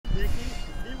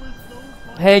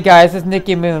Hey guys, it's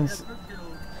Nicky Moons.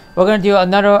 We're gonna do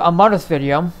another Among Us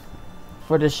video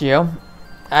for this year.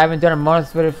 I haven't done a Among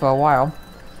Us video for a while.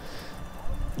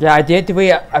 Yeah, I did do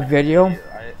a video. I think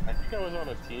I was on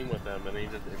a team with them and they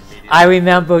just immediately... I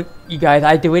remember, you guys,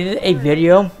 I deleted a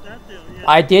video.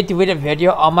 I did delete a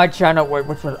video on my channel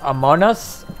which was Among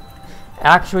Us.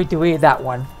 I actually deleted that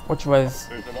one, which was...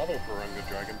 There's another Farunga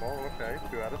Dragon Ball, okay,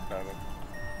 2 out of 7.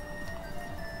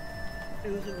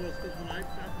 It was a risk because when I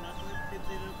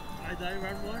die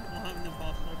round 1, I'll have an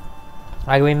imposter.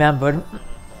 I remembered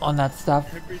on that stuff.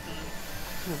 Every time.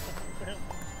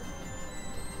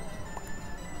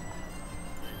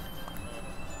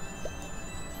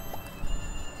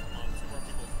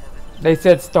 They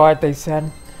said start, they said.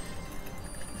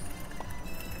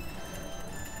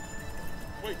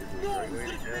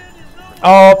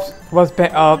 Oh, was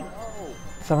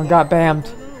someone got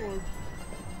bammed.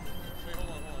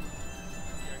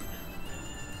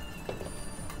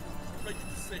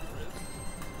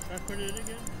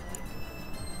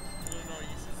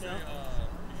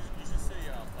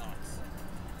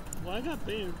 Well, I got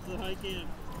bammed, so I can't.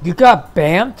 You got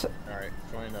bammed? Alright,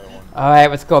 join another one. Alright,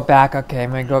 let's go back. Okay,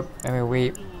 I'm gonna go. I'm gonna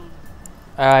wait.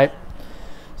 Alright.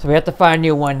 So we have to find a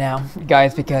new one now,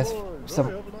 guys, because some.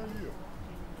 Bro,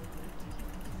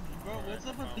 what's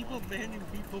up with people banning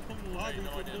people from the lobby?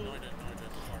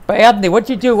 But Anthony, what'd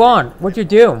you do wrong? What'd you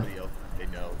do? They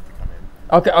know to come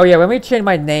in. Okay. Oh yeah. Let me change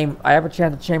my name. I have a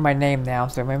chance to change my name now.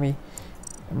 So let me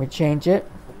change it.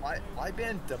 Why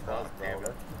ban Debug,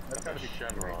 bro? That's gotta be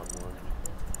Shenron one.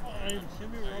 I'm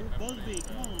Shimmy Robert Busby,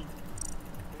 come on.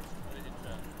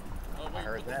 I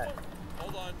heard that.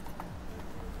 Hold on.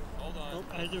 Oh,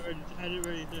 I had it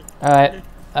ready. Alright.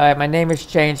 Alright, my name is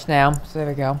changed now. So there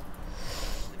we go.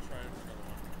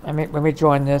 Let me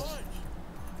join this.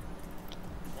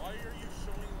 Why are you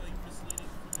showing like misleading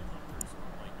numbers? Oh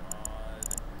my god.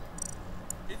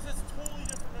 It says totally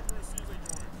different number as soon as I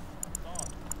join. Stop.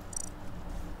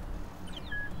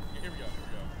 Okay, here we go.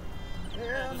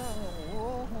 Yeah, no.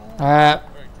 Alright. Alright,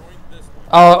 join this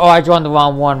one. Oh, I joined the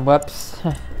wrong one. Whoops. It's the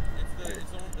one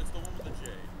with the J.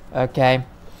 Okay.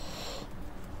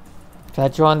 So I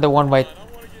joined the one way. I don't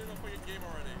want to get in a fucking game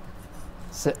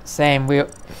already. Same.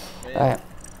 Alright.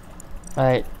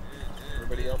 Alright.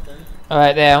 Everybody else in?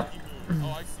 Alright, there. Oh, I see you. Okay,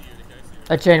 I see you.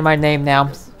 I changed my name now. I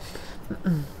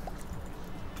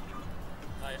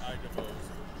depose.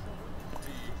 D.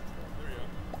 There we go.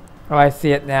 Oh, I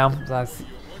see it now. So I see.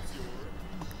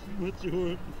 What's your... I am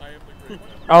the great one.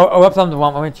 Oh, whoops, I'm the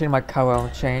one. Let me change my color. I'll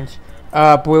change.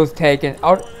 Blue's taken.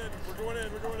 We're going in.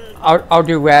 I'll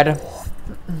do red.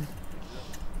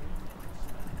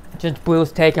 Since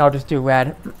blue's taken, I'll just do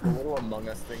red. The little Among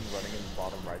Us thing running in the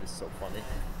bottom right is so funny.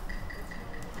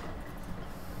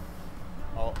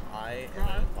 Oh, I am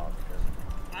an imposter.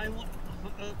 I want...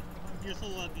 you're so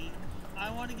lucky.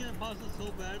 I want to get imposter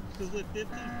so bad because with 15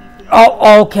 people...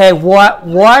 Oh, okay. What?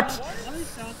 What?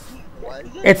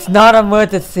 It's not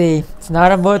emergency. It's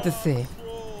not emergency.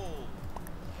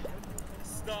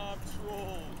 Stop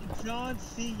troll. John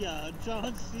Cena.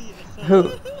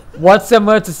 Who? What's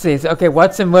emergency? Okay,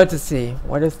 what's emergency?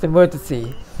 What is the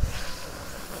emergency?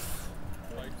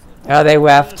 Oh, they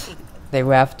left. They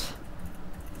left.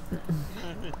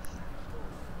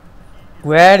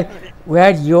 Red,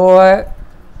 your...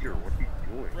 Here, what are you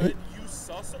doing? Red, you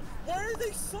sus? Why are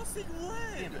they sussing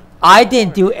Red? I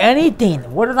didn't do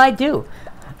anything. What did I do?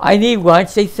 I need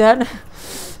lunch, they said.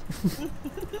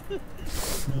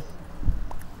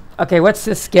 Okay, let's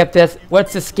just skip this.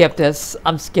 Let's just skip this.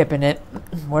 I'm skipping it.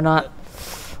 We're not...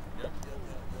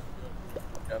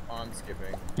 Yep, I'm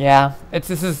skipping. Yeah, this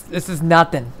is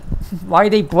nothing. Why do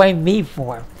they blame me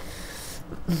for?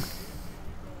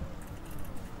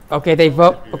 Okay, they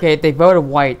voted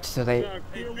white, so they...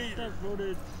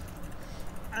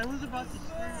 I was about to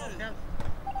scream.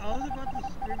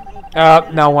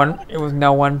 No one. It was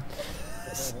no one.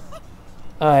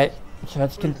 Alright, so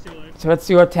let's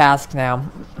do a task now.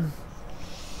 I'm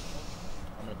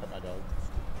gonna put my dog.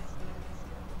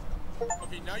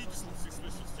 Okay, now you just look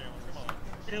suspicious, Chandler.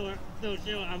 Come on.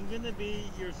 Taylor, I'm gonna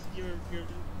be your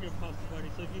imposter buddy.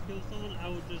 So if you kill someone, I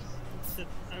will just sit.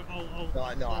 I'll.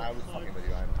 No, I was fucking with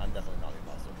you. I'm definitely not the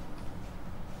imposter.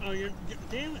 Oh, you're.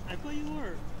 Damn it! I thought you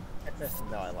were.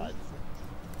 No, I lied.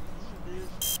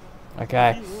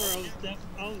 Okay. You were.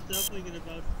 I was definitely gonna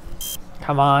vouch for you.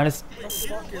 Come on. What the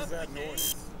fuck is that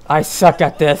noise? I suck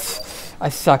at this. I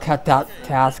suck at that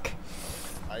task.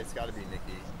 It's gotta be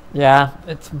Nikki. Yeah,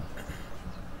 it's... Who's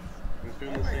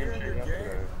doing the same shit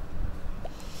yesterday?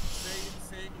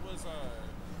 Say was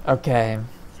Okay.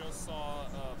 just saw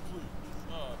blue.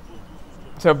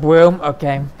 So blue,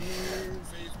 okay.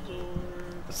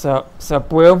 So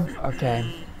blue. Okay.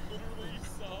 Literally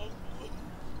saw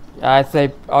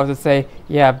blue. I'll just say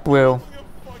yeah, blue. Like a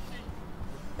fucking.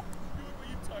 You look like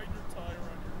you tied your tie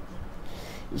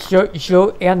around your leg.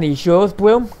 Sure, Andy, you sure it's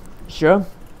blue? Sure.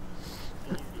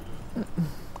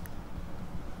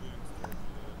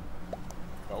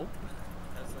 Nope.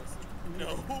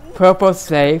 No. Purple's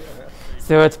safe.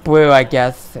 So it's blue, I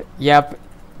guess. Yep.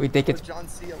 We think But it's. John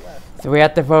Cena left. So we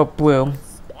have to vote blue.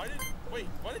 Why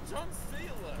did John say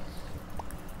it left?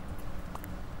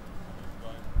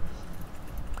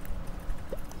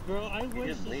 Bro, I He wish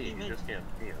didn't this leave. game You had. just can't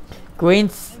see him.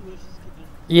 Green's. I wish this game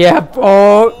had. Yep. Oh,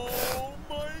 Oh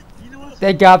my. You know what?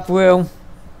 they got blue.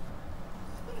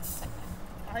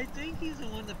 I think he's the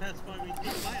one that passed by me.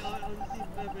 Honestly,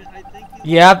 but I think he's.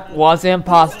 Yep. Was the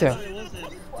imposter. No, it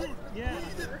wasn't. Yeah.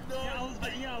 Yeah, I was.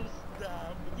 Yeah, I was. Nah,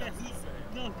 Yeah, that's he.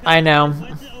 insane. No, 'cause I know. I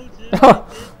went to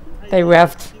O2, They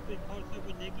left. Stupid car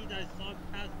stupid Nikki that I saw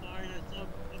pass by and I saw a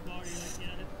body like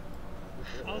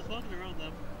yeah. I was walking around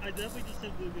them. I definitely just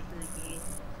said blue before he said it.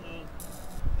 So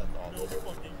That's No awful.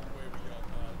 fucking way we got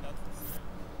that. That's insane.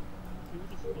 who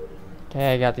the fuck is it? Okay,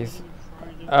 I got these. I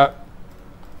didn't even try to-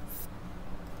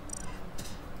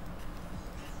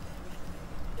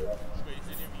 Wait, is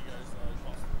any of you guys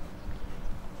possible?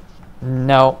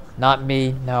 No, not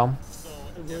me. No. So,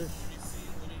 let me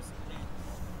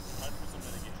time for some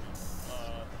metagaming.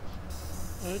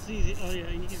 Oh, it's easy. Oh yeah,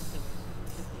 you can.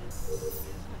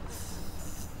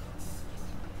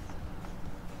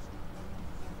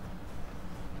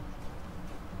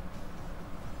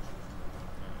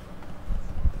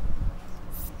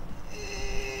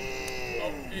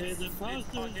 It's the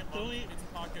imposter Pocket don't Monk. eat- It's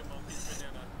Pocket Monk. He's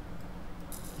banana.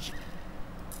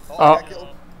 Oh, Oh. I got killed.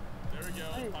 There we go.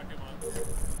 Hey. Pocket Monk.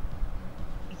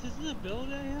 Is this in the build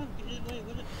I have? Wait,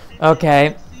 what? Okay. I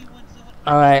see when someone-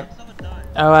 All right. when someone dies.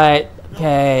 All right.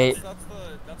 Okay.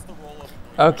 That's the roll of.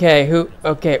 Okay. Who?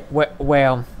 Okay. Well.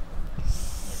 Okay,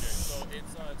 so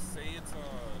it's say it's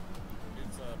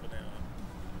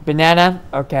banana. Banana.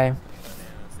 Okay. Banana.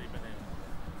 Say banana.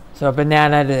 So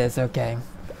banana it is. Okay.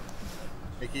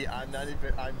 Nikki, I'm not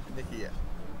even. I'm Nikki.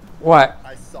 What?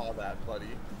 I saw that, buddy.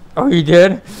 Oh, you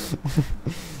did?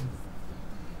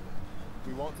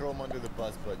 We won't throw him under the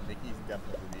bus, but Nikki's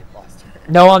definitely the imposter.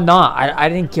 No, I'm not. I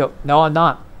didn't kill. No, I'm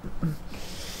not.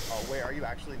 Oh wait, are you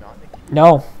actually not Nikki?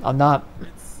 No, I'm not.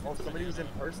 It's Oh, somebody was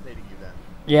impersonating you then.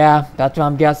 Yeah, that's what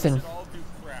I'm guessing. should all do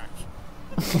crack.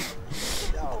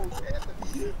 No,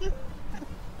 Anthony.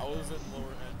 I was in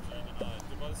lower engine.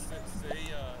 Say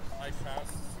I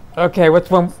passed. Okay,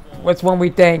 which one we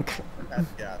think?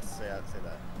 Yeah, say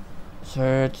that.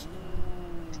 Search.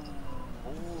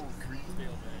 Oh, green.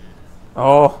 Stalemate.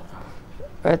 Oh.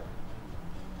 But.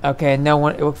 Okay, no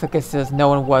one. It looks like it says no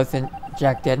one was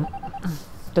injected.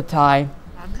 The tie.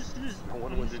 I'm just gonna. No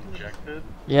one was injected.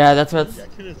 Yeah, that's what. I'm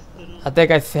just gonna sit on. I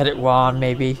think I said it wrong,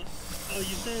 maybe. Oh, you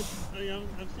said. Oh, yeah,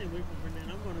 I'm staying away from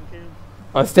Fernando. I'm going on cam.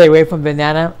 Oh, stay away from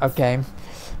banana. Okay.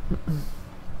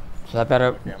 So I better.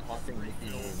 Okay, I'm haunting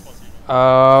Nikki.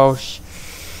 Oh.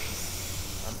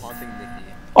 I'm haunting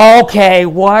Nikki. Okay.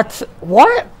 What?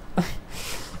 What?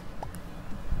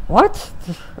 What?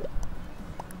 You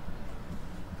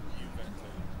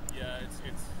vented. Yeah, it's.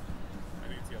 I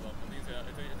think it's yellow. I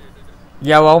think it's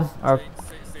Yellow. Oh, say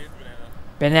it's banana.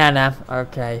 banana.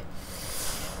 Okay.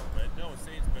 Red? No,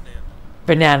 say it's banana.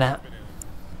 Banana. Banana.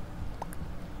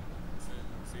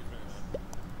 Say it's banana.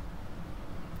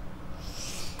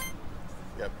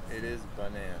 Yep, it is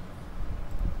banana.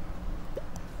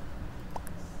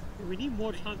 We need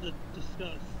more time to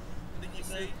discuss. Nikki,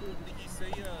 say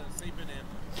banana.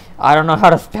 I don't know how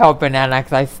to spell banana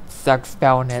because I suck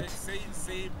spelling it. Say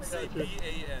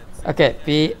B-A-N. Okay,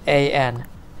 B-A-N.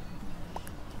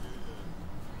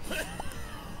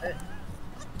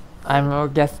 I'm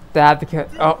gonna guess that because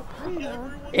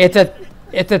it's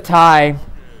a tie.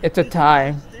 It's a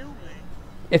tie.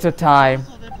 It's a tie.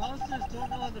 Also, the imposters don't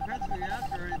know how the press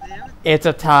react or they haven't. It's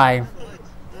a tie.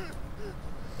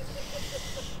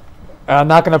 I'm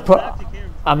not gonna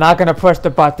push the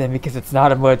button because it's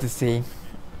not emergency.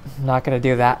 I'm not gonna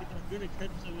do that. I'm gonna catch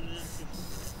someone in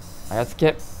that. Let's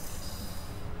skip.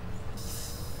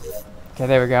 Okay,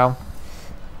 there we go.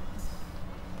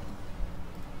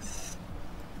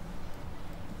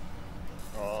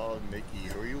 Oh, Nikki,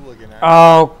 who are you looking at?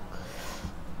 Oh.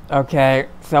 Okay,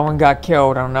 someone got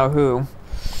killed. I don't know who.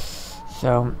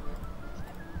 So,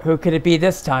 who could it be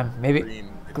this time? Maybe,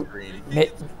 Green. It's green.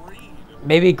 may,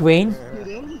 maybe green.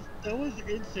 Dude, that was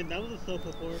instant. That was a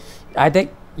self-report. I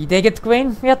think you think it's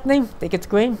green, Anthony? Think it's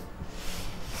green? Yeah,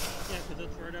 because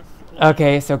that's right after the close.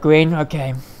 Okay, so green.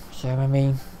 Okay, so let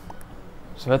me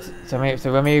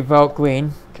So let me vote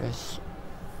green. Cause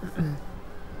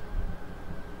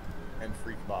And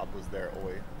Freak Bob was there.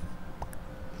 Oi.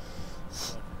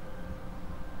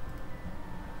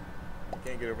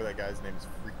 Can't get over that guy's name is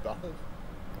Freak Bob.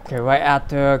 okay, right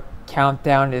after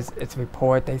countdown is its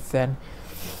report. They said.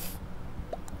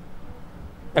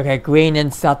 Okay, green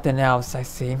and something else. I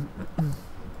see.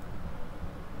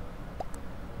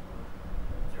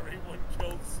 Everyone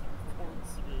killed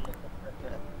Sportsman.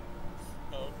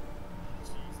 Oh,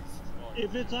 Jesus fuck.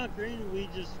 If it's not green, we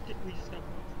just got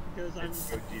because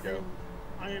It's Gogito.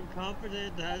 I am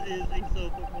confident that is a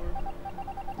Sofa Corp.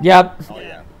 Yep. Oh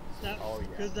yeah. Oh, yeah.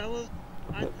 Because that was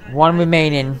One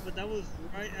remaining. But that was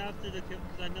right after the kill.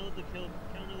 Because I know the kill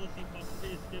counter listing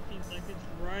is 15 seconds.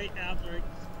 Right after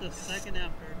the second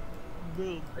after,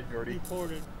 boom, Hey, Jordy.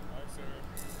 reported. Hi, sir.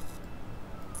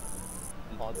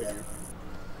 I'm on to you.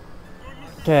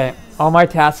 Okay, all my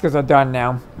tasks are done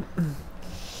now.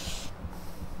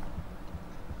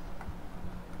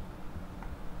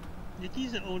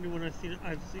 Nikki's the only one I've seen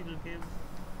on camera.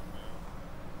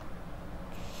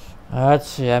 Let's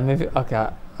see. Maybe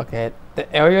okay.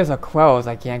 The areas are closed.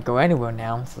 I can't go anywhere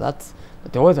now. So the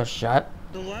doors are shut.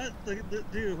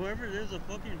 Dude, whoever it is, are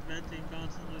fucking venting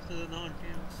constantly, so they're not on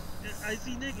cam. I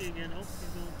see Nikki again. Oh, he's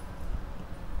going.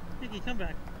 Nikki, come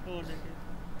back. Oh, Nikki.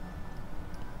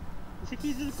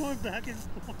 Nikki's just going back and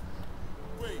forth.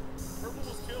 Wait, Purple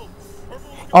was killed. Purple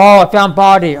was killed. Oh, I found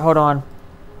body. Hold on.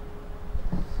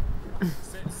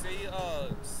 Say,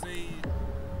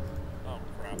 oh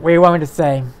crap. What do you want me to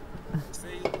say?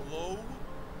 Say low,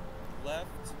 left.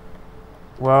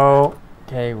 Whoa.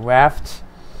 Okay, left.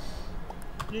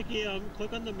 Nikki,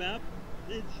 click on the map.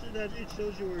 It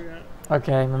shows you where you're at.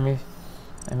 Okay, let me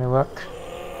look.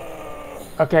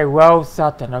 Okay, low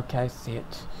something. Okay, I see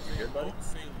it. You good, buddy?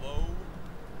 Say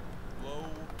low,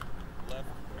 left,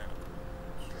 map.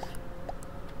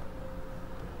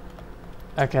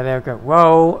 Okay, there we go.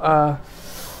 Whoa. Lower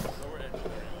edge.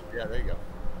 Yeah, there you go.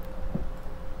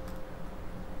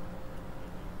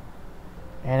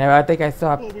 And I think I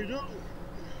saw. Oh, we don't.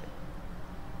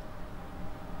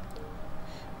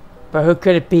 But who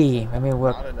could it be? Let me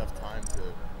look. Not enough time to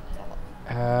talk.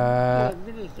 Yeah, I'm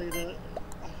gonna say that.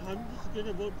 I'm just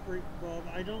gonna vote Freak Bob.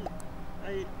 I don't.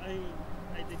 I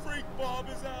think. Freak Bob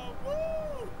is out.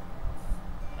 Woo!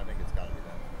 I think it's gotta be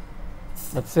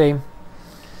that. Let's see.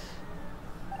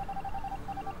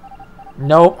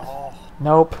 Nope. Oh,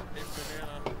 Nope. It's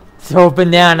banana. So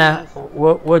banana.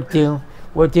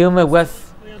 We're doing it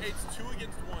with. It's 2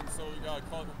 against 1, so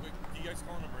call. Do you guys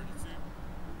call an emergency?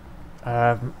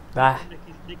 That.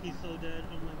 Nikki's so dead.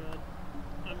 Oh my god.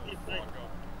 Fuck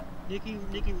up.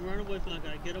 Nikki, run away from that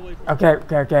guy. Get away from Okay,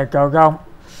 go.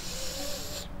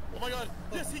 Oh my god.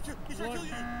 Yes, he's trying to kill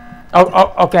you.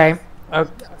 Oh, okay. See?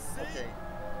 okay.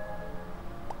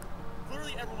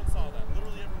 Literally everyone saw that.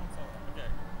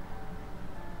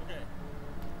 Okay.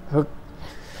 Who?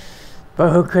 But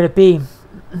who could it be?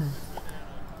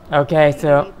 Okay,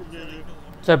 so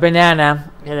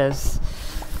banana. It is.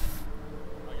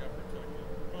 I got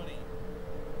protected. Buddy.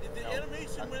 The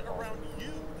animation went around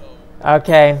you, though.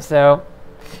 Okay, so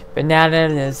banana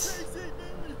it is.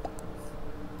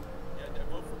 Yeah,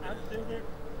 vote for I'm banana. still there.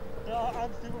 No,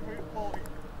 I'm still for your fault.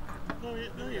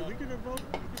 No, yeah, we could have voted.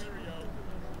 There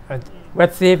we go.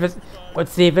 Let's see if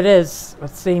it is.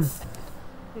 Let's see. Who is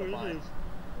Goodbye. this?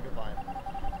 Goodbye.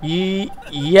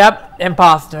 Yep,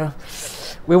 imposter.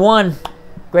 We won.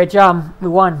 Great job. We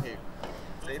won. Hey,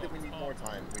 say that we need more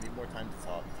time. We need more time to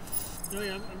talk. No,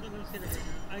 yeah, I'm gonna say that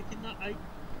right now.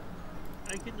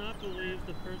 I cannot believe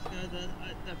the first guy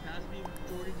that passed me,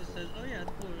 Jordy, just says, "Oh yeah,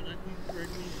 it's cool," and we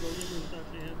randomly voted and it was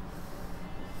actually him.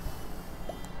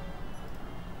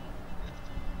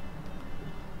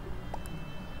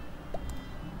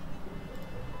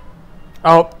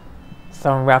 Oh,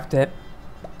 someone wrapped it.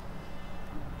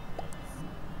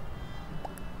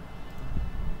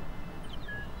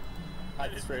 I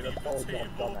just straight up told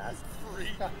that dumbass. Freak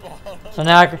Bob.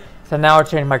 So now I'll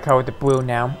change my color to blue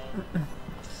now.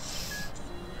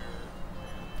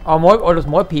 Oh, there's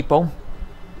more people.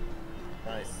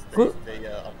 Nice. Who- They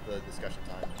upped the discussion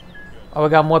time. Oh, we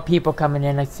got more people coming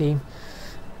in. I see.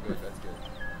 Good, that's good.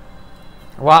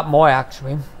 A lot more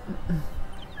actually.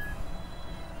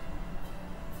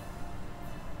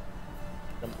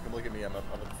 Come look at me. I'm up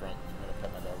the front. I'm gonna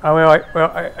pet my dog. Oh,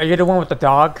 wait, are you the one with the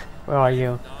dog? Where are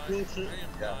you? Bullshit. I am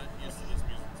not used to this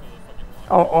music until the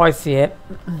fucking Oh, I see it.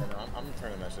 Yeah, no, I'm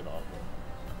turning that shit off.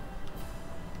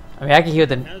 I mean, I can hear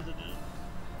the. Has it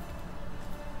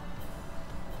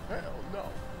now? Hell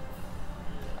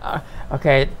no.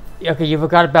 Okay, you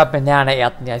forgot about banana,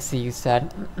 Anthony. I see you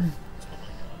said.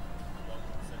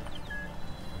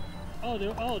 There's a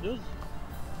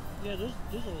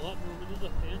lot more. There's a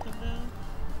Phantom now.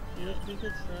 Yeah, speaker,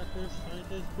 tracker,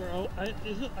 scientist, bro. I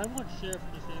want sheriff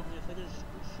in this area so I can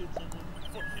shoot someone.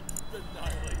 Fucking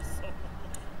annihilate someone.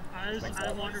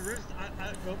 I want to risk. I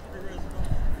go for the risk.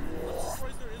 I'm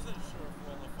surprised there isn't a sheriff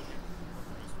on the fucking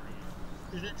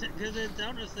murder mystery. Because it's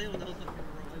down to say what else I'm gonna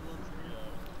roll.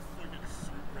 Fucking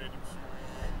random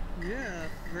shooter. Yeah,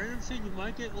 random shit. You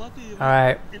might get lucky. You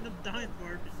Alright. might end up dying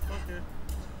for it. Fuck it.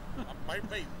 My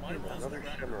rolls Another are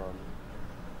Shenron.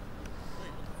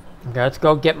 Okay, let's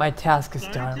go get my task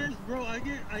done. Scientist, bro, I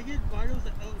get vitals.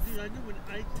 Oh, dude, I know when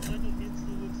I know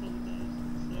instantly what someone does.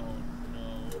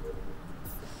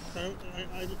 So.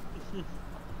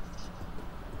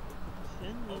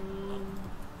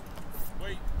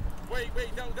 Wait,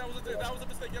 that was a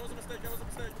mistake.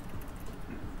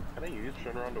 Can I use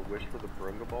Shenron to wish for the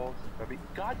Brunga balls?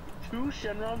 God, 2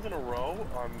 Shenrons in a row?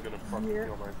 I'm gonna fucking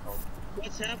kill myself.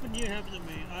 What's happened to you happened to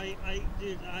me. I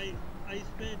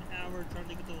spent hours trying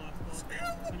to get the last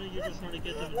ball. I know you're just trying to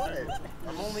get them. What?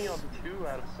 I'm only on 2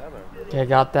 out of 7. Okay,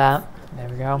 got that. There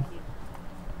we go.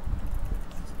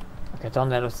 Okay, it's on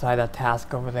the other side of that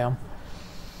task over there. I'm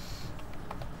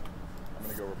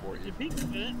gonna go report you. Pink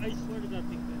event? I swear to God,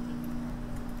 pink event.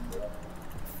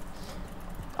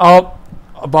 Oh,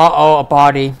 a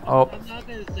body. Oh. I'm not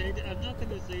gonna say it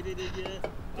yet.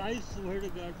 I swear to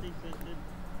God, pink event.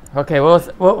 Okay, where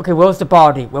was the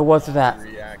body? Where was it at?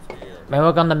 React here. Let me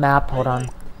look on the map. Hold on.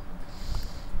 The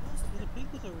pink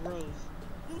was a rose.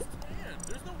 Who's man?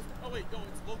 There's no. Oh wait, no,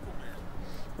 it's local man.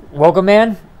 Local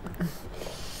man?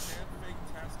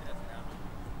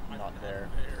 Not there.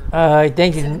 I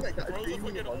think he's. Bro, look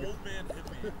like an old man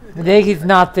hippie. I think he's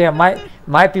not there.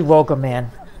 Might be local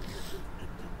man.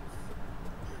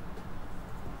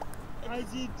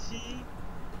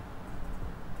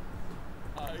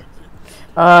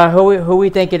 Who we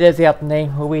think it is, Anthony?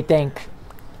 Who we think?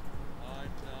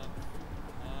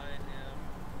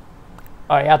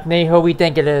 Alright, Anthony, who we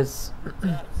think it is?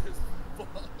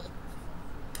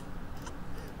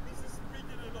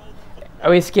 Are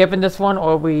we skipping this one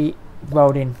or are we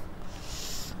voting?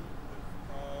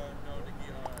 No,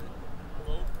 Nikki,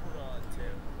 vote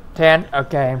for 10?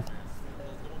 Okay.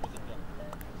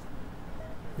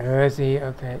 Where is he?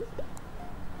 Okay.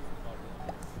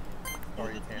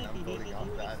 Sorry, Tan, I'm voting on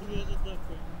that.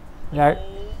 No.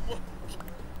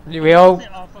 We all.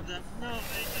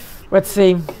 Let's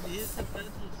see.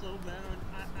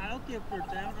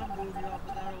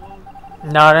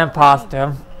 Not an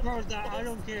imposter. Bro, I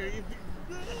don't care.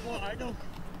 I don't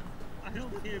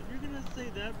care. If you're gonna say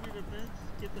that for your defense,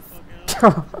 get the fuck out.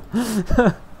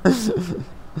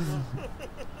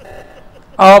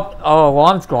 Oh,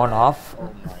 alarm's going off.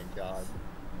 Oh my god.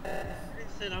 I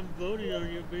said I'm voting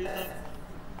on you, but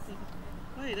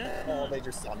wait, that's Oh, they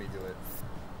just saw me do it.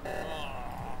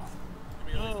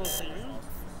 Oh,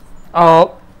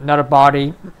 oh, another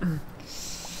body.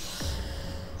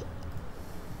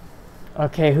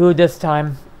 Okay, who this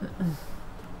time?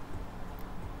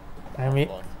 I mean,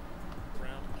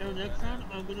 so next round,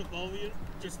 I'm gonna follow you.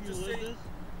 Just you live this.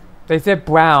 they said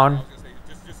Brown.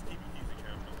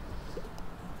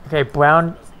 Okay,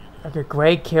 Brown. Okay,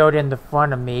 Gray killed in the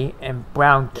front of me, and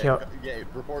Brown killed. Yeah,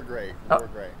 report Gray.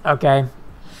 Report Gray. Okay.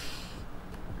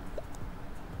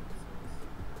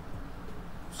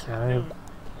 So I'm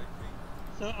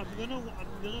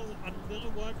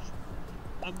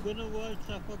gonna watch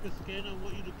that fucking scan. I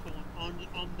want you to kill him on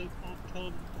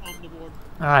the board.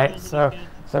 all right, so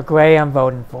Gray, I'm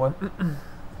voting for.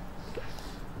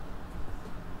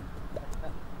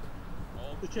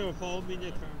 Whichever, follow me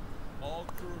next round. All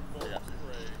crew vote Gray.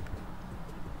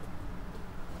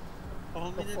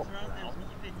 Follow me next round,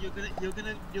 and you're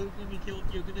gonna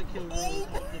kill Rose.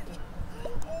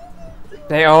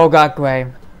 They all got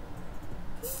Gray.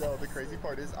 So the crazy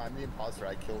part is, I'm the imposter.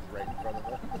 I killed right in front of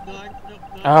them. No.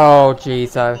 Oh,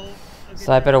 jeez.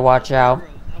 So I better watch out.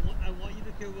 I want you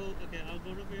to kill Rose. Okay, I'll go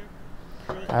over here.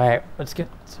 All right, let's get.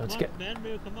 So let's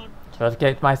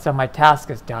get my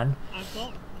task is done.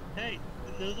 Hey,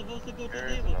 they're supposed to go to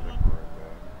There's the another table. Brunga.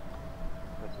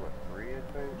 That's what, 3, I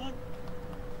think? Come on.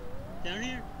 Down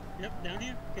here. Yep, down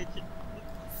here. Okay,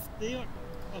 they are.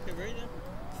 Okay, right there.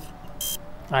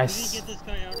 Nice. We need to get this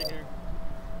guy out of here.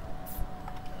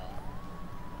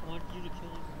 I want you to kill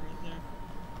him right there.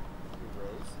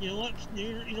 Rose? You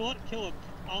know what? Kill him.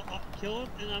 I'll kill him,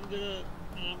 and I'm gonna.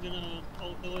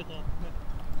 Oh, the lights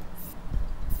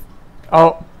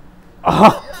off.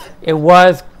 Oh, it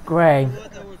was Gray.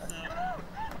 That works out.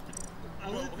 I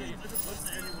was being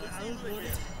disappointed anyway. I was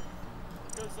voting.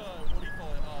 Because, what do you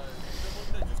call it? The one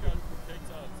that just got picked,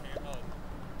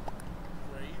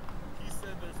 Gray, he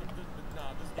said there's something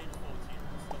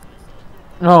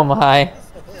Oh my.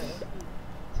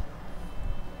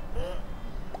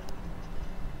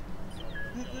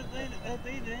 The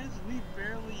thing is, we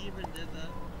barely even did that.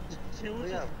 It was Well,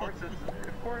 yeah, just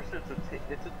of course it's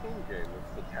a team game.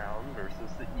 It's the town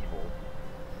versus the evil.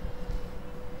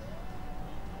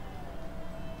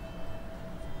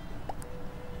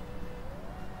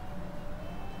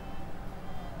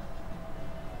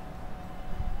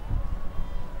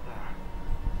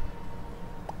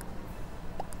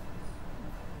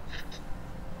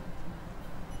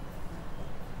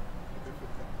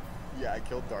 Yeah, I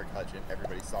killed Dark Hutch and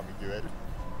everybody saw me do it.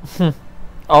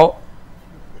 Oh.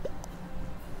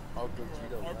 I'll go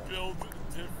Cheeto. Our build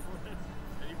different.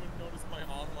 Anyone notice my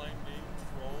online name?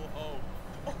 Troll. Oh.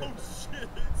 Oh shit,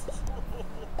 it's Troll.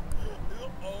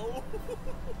 Oh.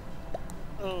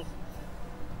 oh.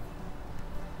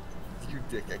 You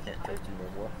dick, I can't trust you no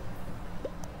more.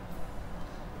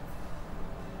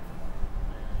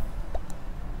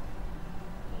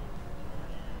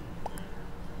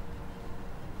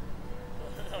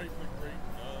 How you put great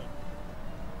gun.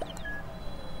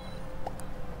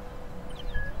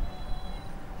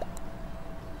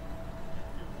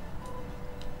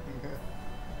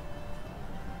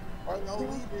 Oh no, leave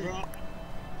me. Bro,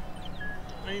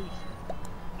 I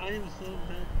am so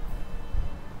mad.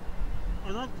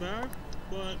 I'm not mad,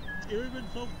 but it would have been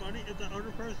so funny if the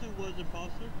other person was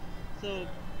imposter. So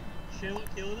Shayla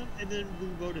killed him, and then we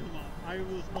voted him off. I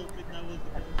was hoping that was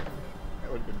the case.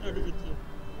 That would have That been would have great. been so.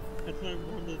 That's what I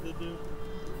wanted to do.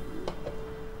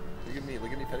 Look at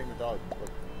me petting the dog. Look.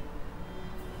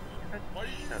 Why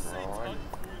do you use the same Never mind. tongue?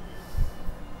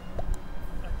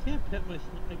 I can't pet my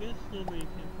son. I guess nobody can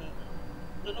pet.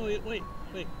 No, no, wait.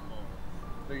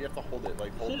 No, you have to hold it,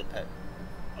 like hold the pet.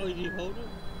 Oh, do you hold it?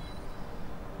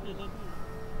 Yes, I do.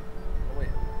 Oh wait,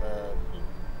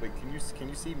 wait, can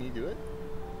you see me do it?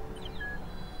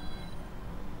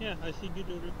 Yeah, I see you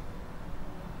doing it.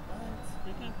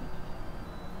 You can't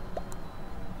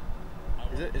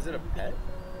pet Is it a pet?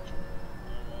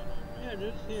 Yeah,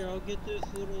 just here. I'll get this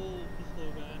little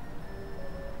guy.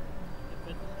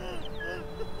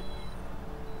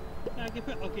 Yeah, I can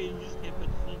pet. Okay, you just can't pet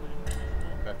the snowman.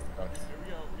 That's ducks. Here we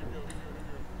go.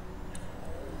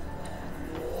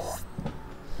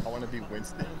 I want to be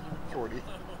Winston, Shorty.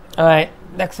 Alright,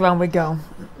 next round we go.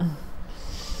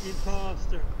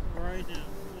 Imposter, right now.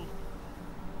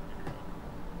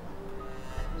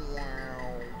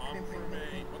 Wow. I'm for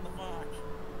me. What the fuck?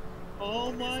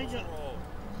 Oh my god. Troll.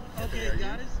 Okay, Are you?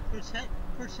 guys,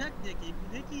 protect Nikki.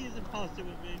 Nikki is imposter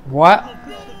with me. What?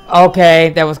 Oh, Okay,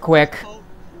 that was quick. oh,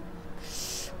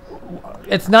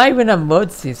 It's not even a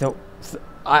emergency, so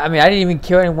I mean, I didn't even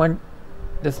kill anyone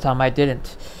this time. I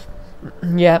didn't.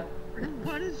 Yeah.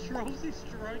 what is Rosie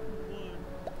strike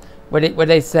one? What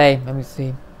they say? Let me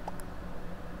see.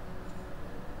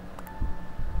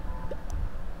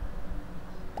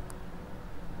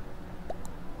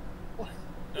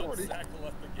 No, Zach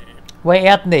left the game. Wait,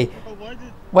 Anthony. Oh, why did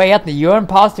Wait, Anthony. You're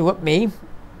imposter with me.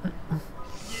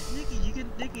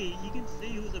 Nikki? You can see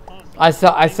who's imposter. I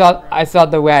saw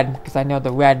the red because I know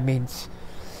the red means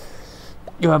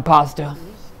you're imposter.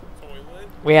 Toilet?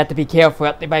 We have to be careful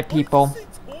out there by people. Why did you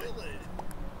say toilet?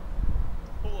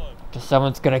 Hold on. Because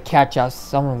someone's gonna catch us.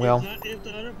 Someone will. If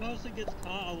the other imposter gets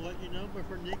caught, I'll let you know. But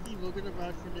for Nikki, we're gonna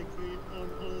vouch for Nikki on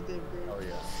the damn game. Oh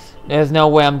yeah. There's no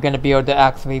way I'm gonna be able to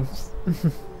actually.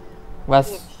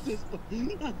 Wes.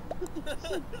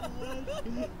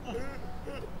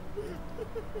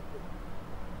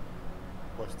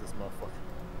 Watch this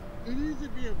motherfucker. It needs to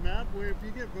be a map where if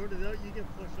you get voted out, you get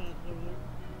pushed on a toilet.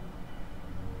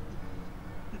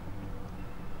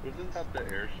 Does this have the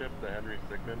airship, the Henry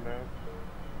Sigmund now?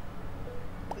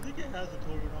 I think it has a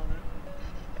toilet on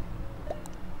it.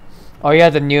 Oh yeah,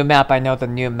 the new map. I know the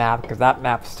new map because that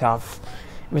map's tough.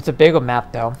 It's a bigger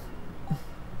map though. I'm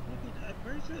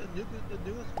pretty sure the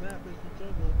newest map is the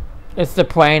jungle. It's the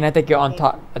plane. I think you're on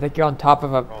top. I think you're on top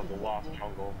of a. Oh, the Lost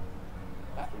Jungle.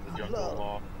 From the Jungle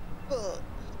Law.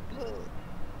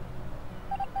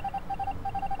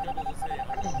 What does it say?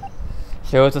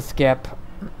 So it's a skip.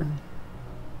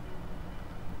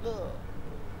 I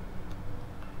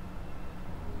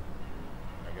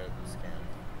gotta do scan.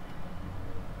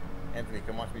 Anthony,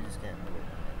 come watch me do scan.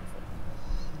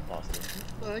 Awesome.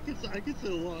 I can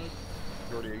still alive.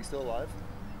 Jordy, are you still alive?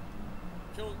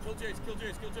 Kill Jace.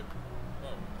 Oh.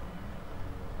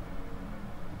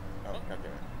 Oh, okay.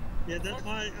 Yeah, that's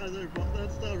my other.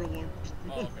 That's the other one.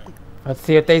 Oh, okay. Let's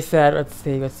see what they said. Let's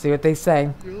see what they say.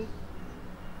 Yup. Don't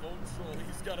troll.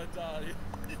 He's gotta die.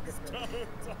 He's gotta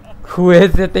die. Who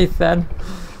is it? They said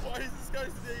Why is this guy's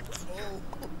name?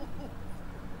 Oh.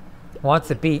 wants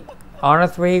to beat.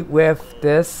 honestly, with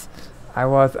this, I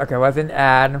was an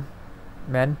admin.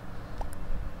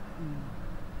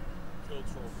 Kill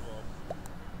Troll Club.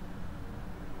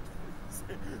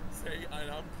 say,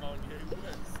 and I'm Kanye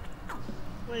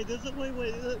West.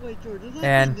 Wait, wait, George. Does that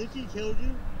And- mean Nikki killed you?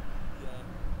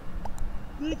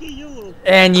 Yeah. Nikki, you little.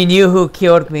 And you knew who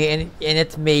killed me, and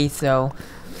it's me. So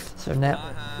now.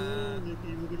 Oh,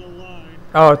 Nikki, we're gonna lie.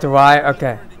 Oh, do I?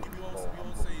 Okay. Nikki, we won't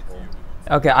say it to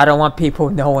you. Okay, I don't want people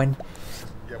knowing.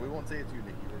 Yeah, we won't say it to you,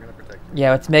 Nikki. We're gonna protect you.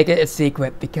 Yeah, let's make it a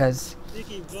secret because.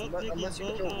 Nikki, vote. Unless- Nikki, unless you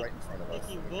vote kill out. right in front of us.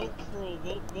 Nikki, vote troll.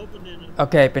 Vote banana.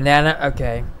 Okay, banana.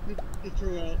 Okay. Get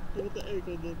troll out. The one with the egg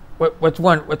on them. Which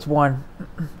one? Which one?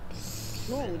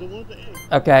 Troll, the one with the egg.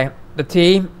 Okay, the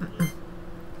T.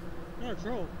 No,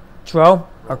 troll. Tro.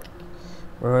 Okay.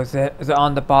 Where is it? Is it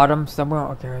on the bottom somewhere?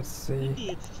 Okay, let's see. Nikki,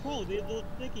 it's troll. Nikki,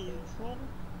 it's troll.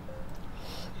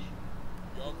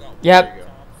 Y'all got Yep,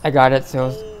 I got it.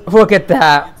 So Oh, look at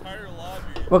that. the entire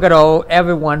lobby. Look at all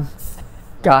everyone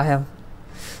got him.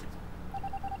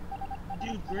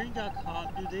 Dude, Green got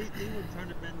caught. Dude, they were trying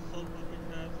to bend so fucking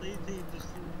fast. They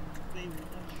were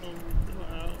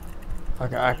so out.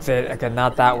 Okay, I said okay,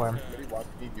 not that one. Somebody watch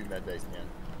me do med bay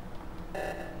scan.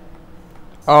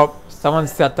 Oh, someone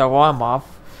set the alarm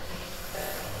off.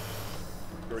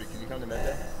 Jordy, can you come to med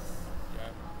bay? Yeah.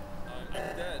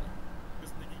 I'm dead.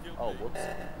 This Nikki killed Oh, me. whoops.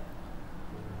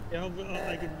 Yeah,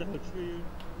 I can vouch for you.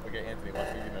 Okay, Anthony, watch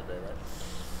me do med bay,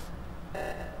 right?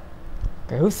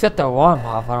 Okay, who set the alarm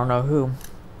off? I don't know who.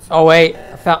 Oh wait,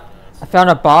 I found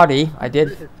a body. I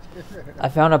did. I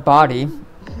found a body.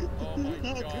 Oh my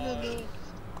How can I god. know?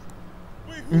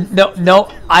 Wait, who No,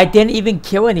 I didn't even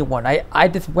kill anyone. I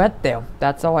just went there.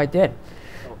 That's all I did.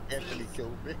 Oh, Anthony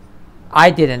killed me. I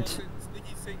didn't.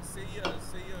 Nikki, say where you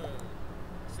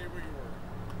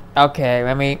were. Okay,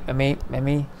 let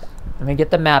me get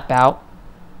the map out.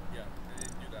 Yeah, I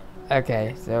didn't do that one.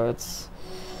 Okay, so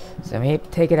let me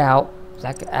take it out so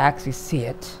I can actually see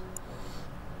it.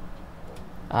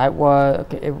 It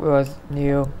was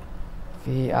new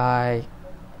VI.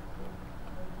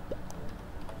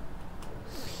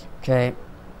 Okay,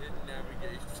 Didn't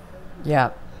navigate. yeah.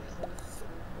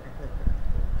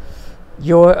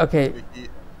 You're okay.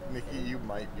 Nikki, you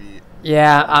might be.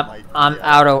 Yeah, might I'm be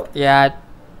out of. Yeah,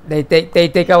 they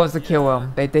think I was the killer.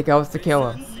 They think I was the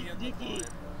killer. Nikki,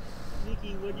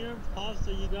 when you're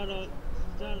imposter, you gotta.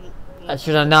 I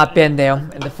should have not been there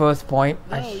in the first point.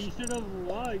 No, you should have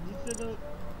lied. You should have.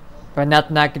 But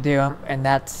nothing I could do, and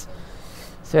that's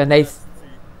so. They.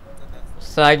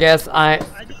 So I guess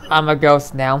I'm a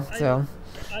ghost now. So.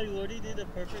 I already did a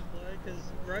perfect play because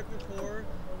right before,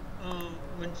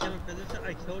 when Shannon finished it,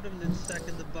 I killed him. Then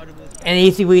second, the body was. And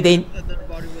easily they. And then the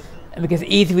body was. Because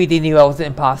easily they knew I was the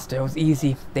imposter. It was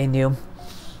easy. They knew.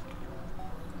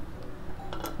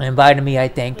 And invited me, I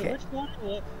think. Wait, which one?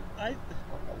 Well,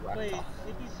 wait. Nikki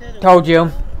said. It Told was-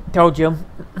 you. Told you.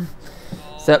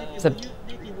 So,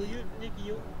 Nikki, were you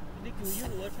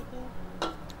electrical?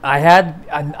 I had,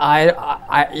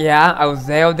 yeah, I was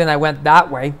there. Then I went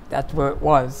that way. That's where it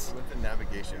was. He went to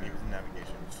navigation. He was in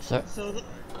navigation. So, So,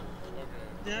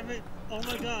 damn it! Oh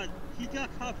my God, he got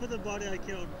caught for the body I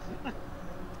killed.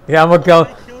 yeah, I'm gonna go.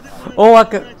 I killed him when Oh, I when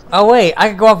could. took Oh wait, I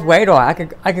could go off radar. I could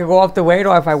go off the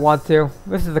radar if I want to.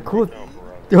 This is a cool. No,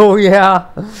 bro. Oh yeah.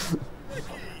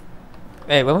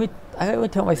 Hey, when we, I gotta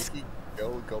tell my. Nikki,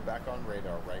 go back on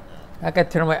radar right now. I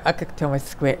could turn my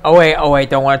screen. Oh wait,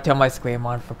 don't want to turn my screen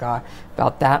on. Forgot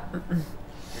about that.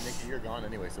 Nikki, you're gone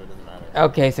anyway, so it doesn't matter.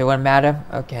 Okay, so it wouldn't matter.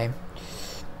 Okay.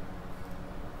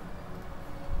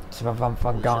 So if I'm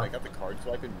Holy shit, I gone, got the card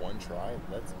swipe in one try.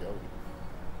 Let's go.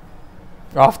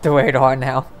 off the radar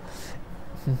now.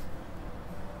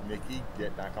 Nikki,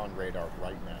 get back on radar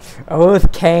right now. Oh, it's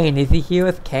Kane. Is he here?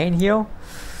 Is Kane here?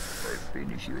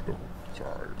 Finish you the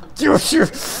charge.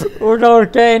 Oh no,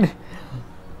 Kane. I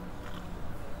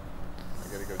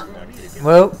gotta go do navigation.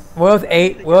 Where's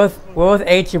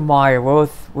H and Mario?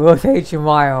 Where's H and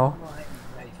Mario?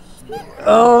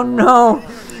 Oh no!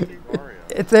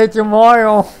 It's H and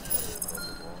Mario.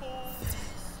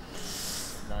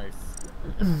 Nice.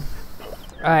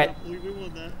 Alright. We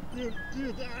won that. Dude,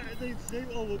 they say,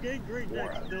 oh, we're getting great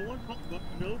next.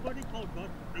 Nobody called Buck.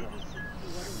 They just said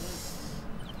what it was.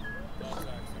 That's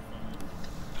actually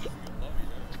fine. You can love you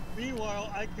there. Meanwhile,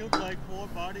 I killed like 4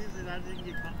 bodies and I didn't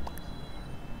get caught.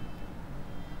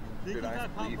 Nikki Did I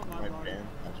got caught leave for my my body. band?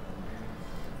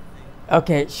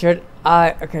 Okay, should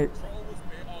I? Okay, Troll was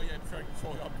banned. Oh yeah,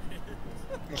 Troll got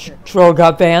banned. Troll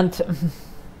got banned. Troll,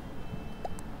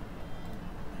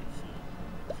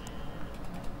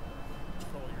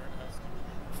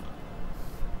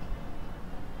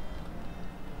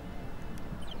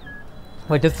 you're an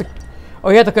Wait, does the... Oh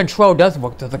yeah, the control does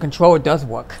work. The controller does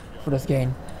work for this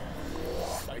game.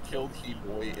 I killed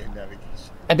E-Boy in navigation.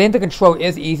 I think the control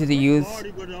is easy to use.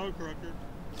 Already got autocorrected.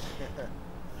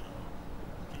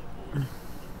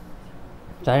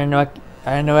 I didn't know. I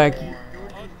didn't know. I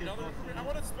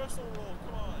want a special roll.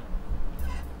 Come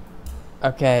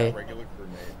on. Okay. Regular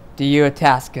crewmate. Do your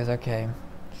task is okay.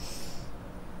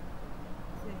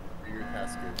 Do your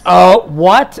task is. Oh,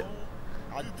 what?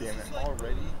 God damn it,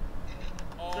 already?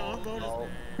 Oh,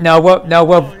 No,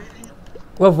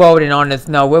 we're voting on this.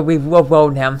 No, we're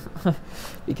voting him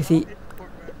because he.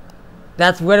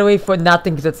 That's literally for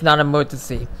nothing because it's not an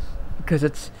emergency. Because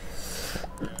it's.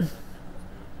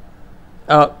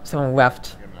 Oh, someone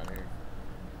left. Get him out of here.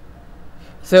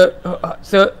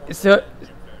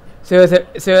 So is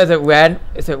it red?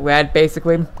 Is it red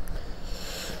basically?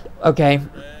 Okay.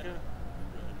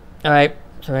 All right.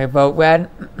 So we vote red.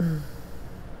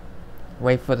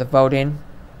 Wait for the voting.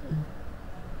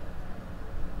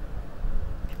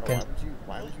 Oh,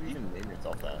 why would you even name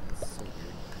yourself that? This is so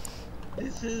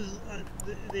weird. This is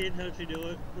they intentionally do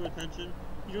it for attention.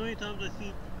 You know how many times I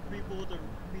see people with their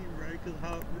being red because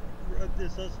how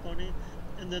this is funny,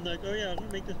 and then like, oh yeah, I'm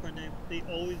gonna make this my name. They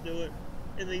always do it,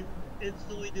 and they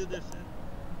instantly do this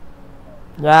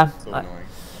shit. Yeah. So annoying.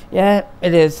 Yeah,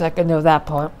 it is. I can know that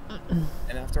part.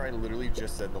 And after I literally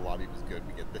just said the lobby was good,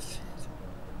 we get this shit.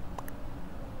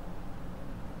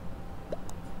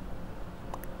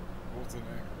 What's the name?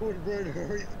 Code red,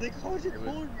 hurry! They called you It was-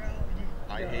 code red.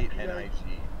 I hate NIG.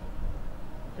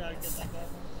 Gotta get that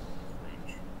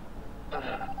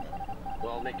back.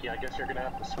 Well, Nikki, I guess you're gonna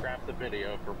have to scrap the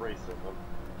video for racism.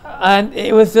 And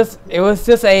it was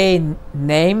just a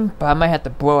name, but I might have to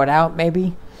blow it out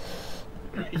maybe.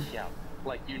 Yeah,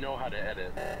 like you know how to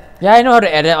edit. Yeah, I know how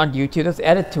to edit on YouTube. There's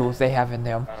edit tools they have in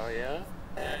there. Oh yeah?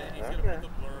 Yeah, he's gonna put the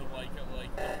blur like the whole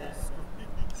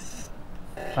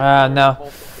screen.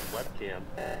 No. Webcam.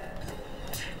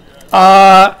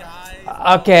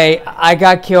 Okay, I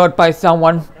got killed by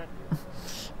someone.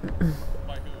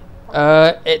 By who?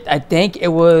 I think it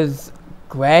was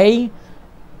Gray.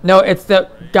 No, it's the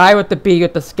guy with the bee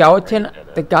with the skeleton.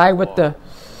 The guy with the.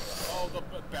 Oh, the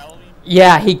Bellamy.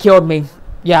 Yeah, he killed me.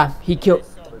 Yeah, he killed.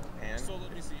 So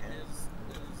let me see.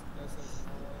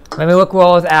 Let me look where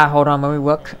I was at. Hold on, let me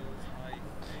look.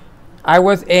 I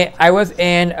was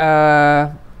in.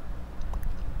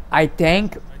 I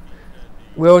think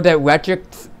where the electric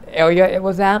area it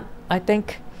was at. I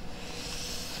think.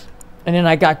 And then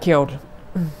I got killed.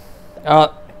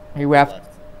 Oh, he left.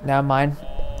 Never mind.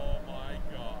 Oh my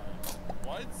god.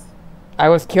 What? I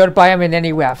was killed by him and then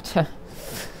he left. Oh,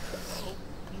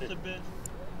 he's a bitch.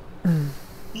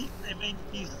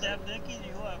 He stabbed Nicky and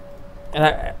he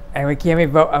left. and we can't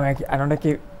even vote. I mean, I don't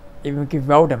think even we can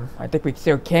vote him. I think we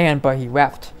still can, but he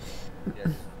left. Yes.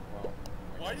 Well,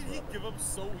 Why did he give up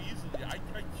so easily? I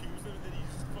accused him and then he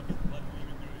just fucking let me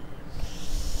even do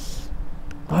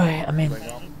anything. Boy, I mean, like,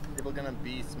 well, people gonna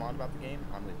be smart about the game.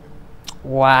 I'm leaving.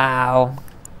 wow.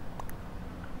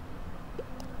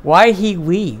 Why'd he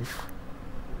leave?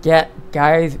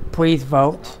 Guys, please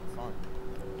vote. It's not fun.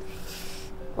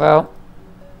 Well,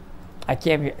 I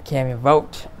can't even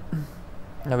vote.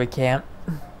 No, we can't.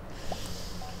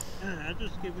 I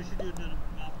just think we should do another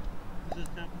map. This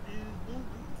map is movie.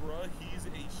 Bruh, he's a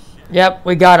shit. Yep,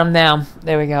 we got him now.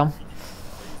 There we go. Ladies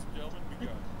and gentlemen, we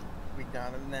got him. We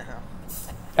got him now.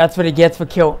 That's what he gets for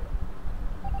kill.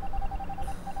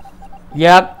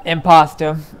 Yep,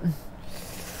 imposter. Bro,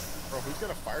 who's got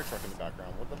a fire truck in the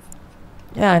background? What the f?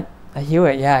 Yeah, I hear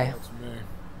it. Yeah. That's me.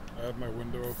 I have my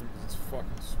window open because it's fucking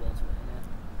sweltering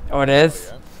in Oh, it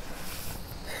is. Oh,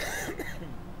 yeah?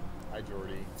 Hi,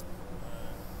 Jordy.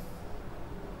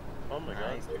 Oh my god,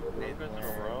 Nice, two dude. Broncos in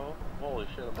a row? Holy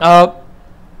shit. Oh,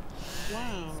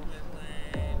 Wow.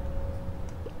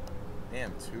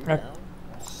 Damn, two Okay. down?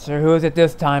 so who is it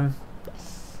this time?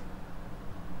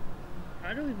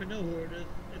 I don't even know who it is.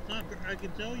 It's not. I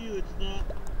can tell you, it's not.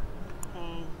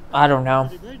 I don't know.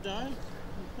 Did Gray die?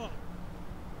 Oh, fuck.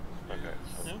 Okay,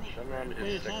 so No. Shenron Wait,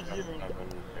 is it's 6 not out of 7 zero.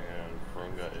 and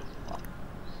Frunga is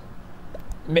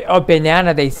 5. Oh,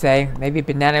 banana. They say maybe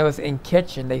banana was in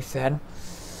kitchen. They said.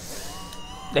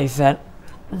 They said.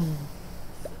 Yeah,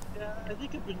 I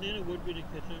think a banana would be in the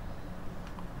kitchen.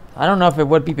 I don't know if it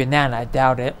would be banana. I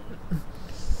doubt it.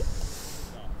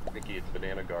 Nikki, it's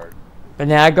Banana Guard.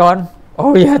 Banana god.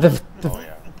 Oh yeah, the Oh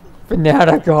yeah.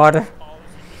 banana god.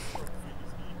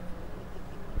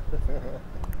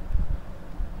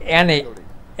 Annie, Jordy.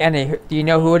 Annie, do you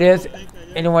know who it is?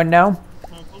 Anyone know?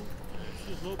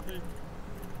 She's low pink.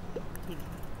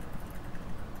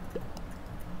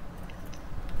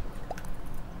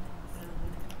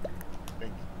 Thank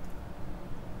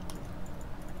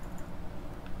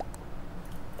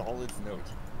all its note.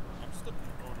 I'm just a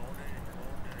ordinary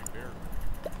bear.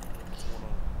 What's going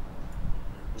on?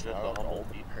 Just Shout the out humble all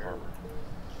the beast parents. farmer.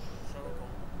 Shout out to all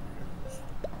the bears.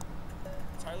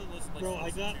 Tyler listens Bro, I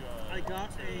to, got a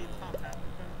top hat.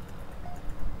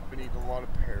 I've been eating a lot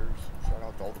of pears. Shout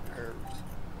out to all the pears.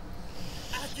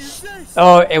 Accusations!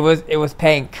 Oh, it was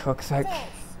pink. Looks like. False!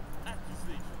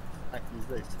 Accusations!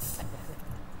 Accusations.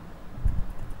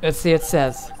 Let's see. It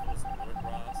says Likes to listen to it,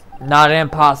 Ross. not an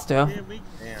imposter. Damn,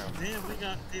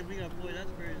 we got boy, that's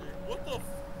crazy. What the f...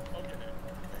 Okay.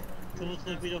 It's almost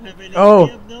like we don't have any. Oh.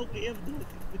 We have no.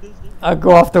 I'll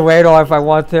go off the radar if I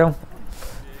want to.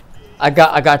 I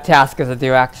got tasks to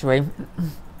do actually. Task is to do.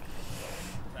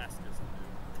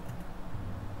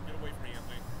 Get away from me,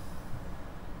 Anthony.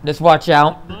 Just watch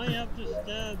out. I might have to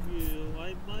stab you.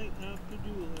 I might have to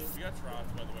do it. We got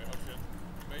traps, by the way. Oh shit.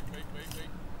 Wait.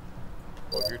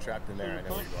 Well, if you're trapped in there, I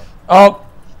know where you are. Oh,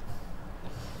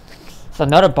 it's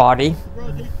another body.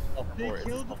 Bro, they Self-report, it's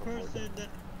killed the self-report. person that.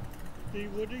 They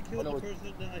wouldn't kill Oh, no, the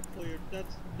person that I cleared.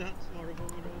 That's not smart of them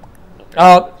at all. Okay,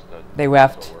 Oh, that's the- they that's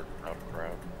left. the word out of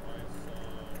crowd.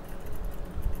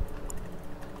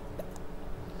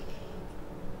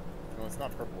 No, it's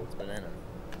not purple, it's banana.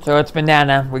 So it's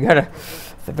banana. We gotta.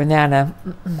 It's a banana.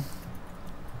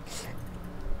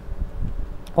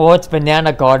 Oh, it's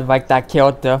banana guard like that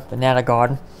killed the banana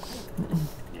guard.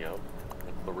 Yep.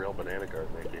 It's the real banana guard,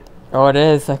 Mickey. Oh, it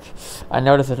is. Like, I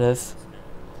noticed it is.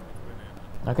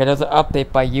 Okay, there's an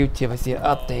update by YouTube. I see an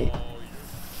update.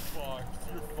 Oh,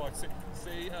 you're fucked. Say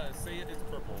it, it's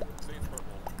purple. Say it's purple.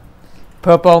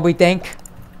 Purple, we think. It's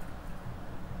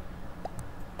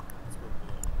purple.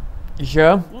 You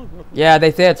sure? Well, bro, Yeah,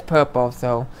 they say it's purple.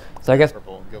 So I guess.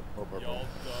 Purple, go purple. Y'all go.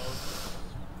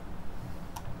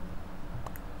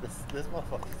 This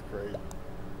motherfucker's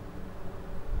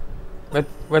crazy.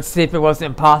 Let's see if it was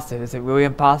imposter. Is it really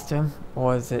imposter,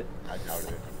 or is it? I doubt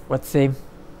it. Let's see.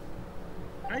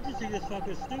 I just think this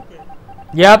fucker's stupid.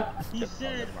 Yep. He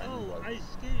said, "Oh, I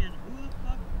scanned." Who the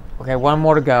fuck? Okay, one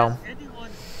more to go. Ask anyone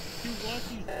to watch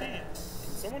you scan. Can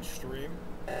someone stream?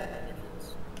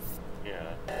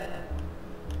 Yeah.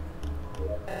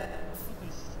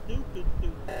 Fucking stupid.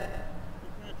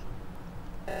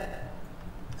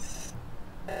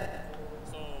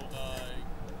 So,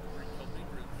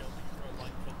 green killed me,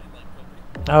 line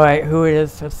killed me. All right, who it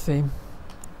is? Let's see. It's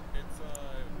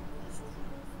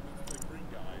the green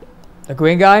guy. The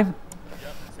green guy. Yep,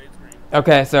 say it's green.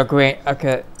 Okay, so green.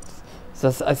 Okay, so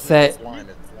I say It's line.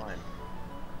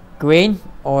 green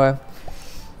or.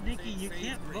 Nikki, you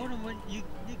can't vote him when you.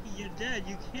 Nikki, you're dead.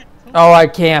 You can't. Vote Oh, I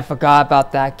can't. Forgot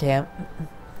about that. Can't.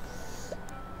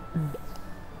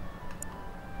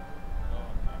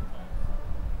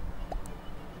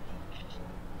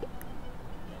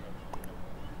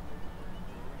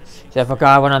 See, I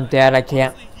forgot when I'm dead. I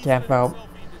can't vote. That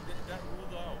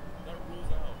rules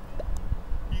out.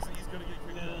 He's gonna get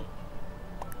kicked Yeah. out.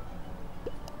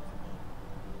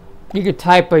 You could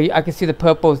type, but I can see the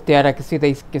purple's dead. I can see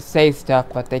they can say stuff,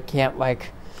 but they can't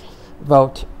like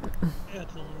vote. Yeah,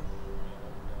 it's on.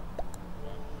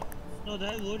 No,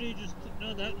 that Woody just.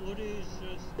 No, that Woody is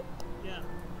just. Yeah.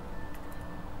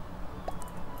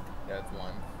 Yeah, it's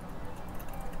line.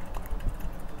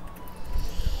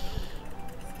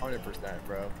 100%,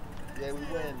 bro. Yeah, we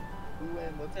win.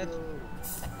 Let's That's- go.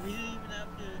 We didn't even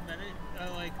have to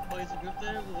like play as a group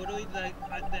there. Literally, like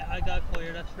I got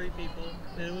cleared. That's 3 people.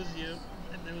 And it was you,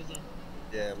 and there was them.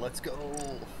 Yeah, let's go.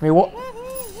 We won.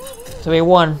 So we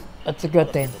won. That's a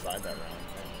good thing. People died that round.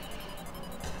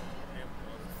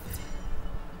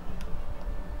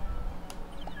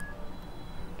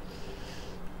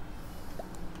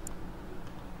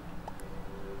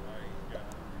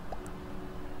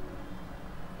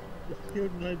 It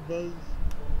killed my buzz.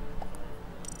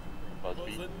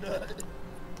 Buzzbeat.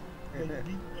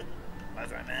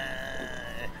 That's right,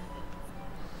 man.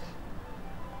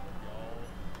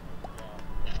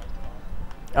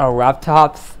 Oh,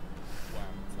 laptops.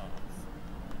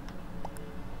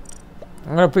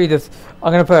 I'm gonna put this.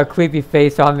 I'm gonna put a creepy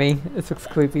face on me. This looks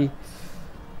creepy.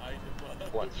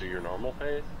 What, so your normal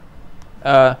face?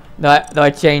 No, I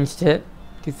changed it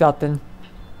to something.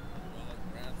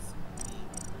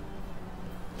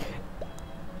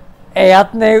 Hey,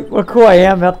 Anthony, look who I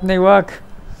am, Anthony. Look.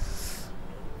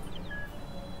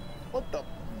 What the?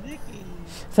 Nikki.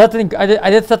 Something. I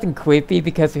did something creepy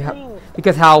because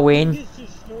because Halloween. Nikki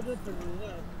just showed up and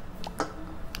left.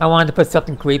 I wanted to put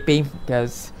something creepy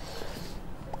because.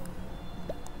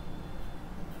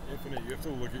 Infinite, you have to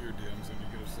look at your DMs when you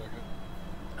get a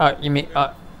second. You mean?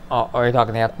 Oh, are you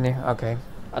talking to Anthony? Okay,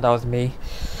 I thought it was me.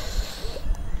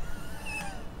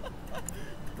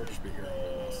 Or just be hearing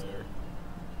goodness there.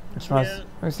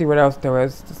 Let me see what else there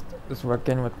is. Just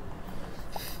working with.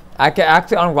 I can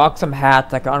actually unlock some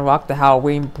hats. I can unlock the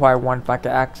Halloween part one if I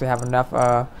can actually have enough.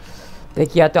 I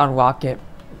think you have to unlock it.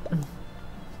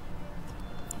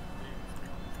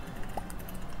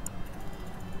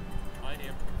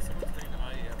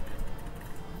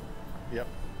 Yep.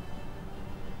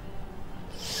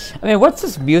 I mean, what's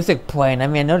this music playing? I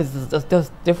mean, I noticed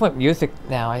there's different music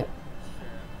now.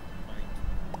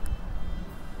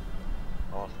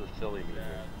 Oh, it's the silly music.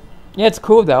 Yeah, it's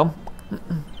cool though.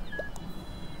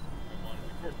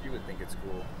 You would think it's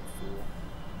cool. Fool.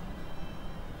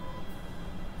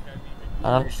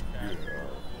 Um,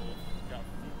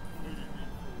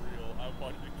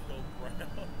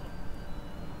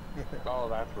 Oh,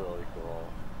 that's really cool.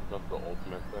 That's the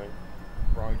ultimate thing.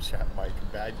 Wrong chat mic,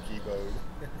 bad keyboard.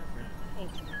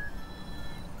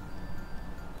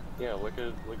 Yeah, look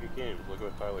at games. Look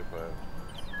what Tyler put.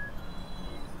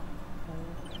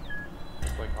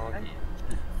 It's like honky.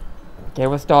 Okay,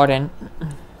 we're starting.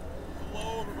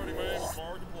 Hello, everybody. My name is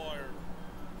Markiplier.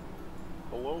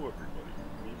 Hello, everybody.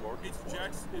 Me, Mark. It's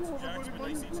Jax. It's Jacksman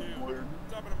AC2.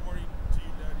 Top of the morning to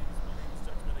you, daddies. My name is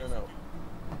Jacksman AC2.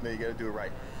 No, you gotta do it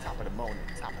right. Top of the morning.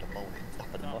 Top of the morning.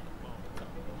 Top of the morning.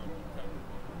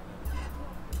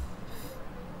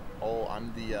 Oh,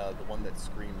 I'm the one that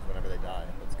screams whenever they die.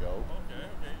 Let's go. Okay.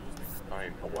 I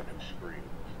am the one who screams.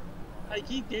 I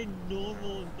keep getting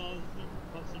normal and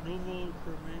positive, normal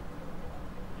for me.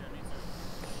 Yeah, me too.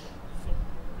 So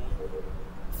cool.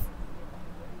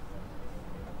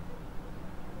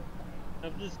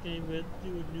 I've just came with do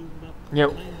a new map.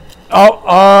 Yep.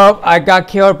 Oh, I got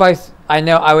killed by. I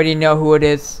already know who it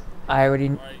is. I already.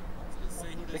 Alright, say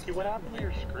who this Mickey, is. what happened to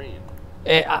your screen?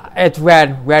 It's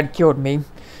red. Red killed me.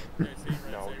 Okay, say red,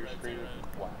 No, say your red, screen say is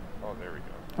red. black. Oh, there we go.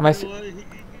 Am I? You know what, you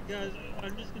guys,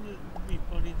 I'm just gonna be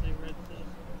funny and say red stuff.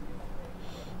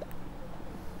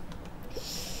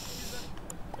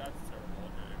 That's terrible.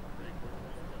 Okay, great.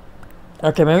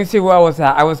 Okay, let me see where I was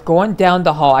at. I was going down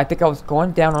the hall. I think I was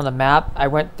going down on the map. I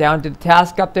went down to the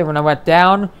task up there. When I went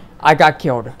down, I got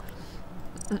killed.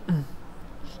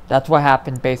 That's what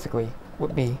happened, basically,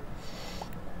 with me.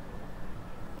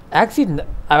 Actually,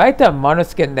 I like the mono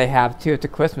skin they have, too. It's a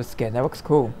Christmas skin. That looks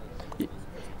cool.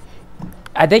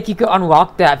 I think you can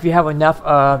unlock that if you have enough,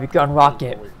 you can unlock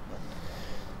it. Yeah,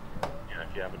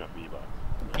 if you have enough V-Bucks.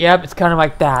 Yep, it's kind of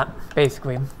like that,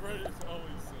 basically. Red is always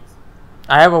says.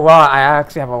 I have a lot. I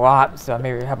actually have a lot, so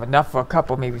maybe have enough for a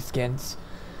couple, maybe skins.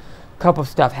 Couple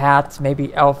stuff, hats,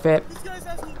 maybe outfit. This guy's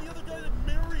asking the other guy to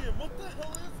marry him. What the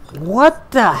hell is this?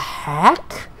 What the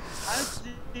heck? I've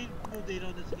seen full date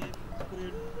on this game. It's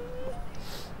weird.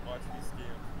 Watch these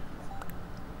scams.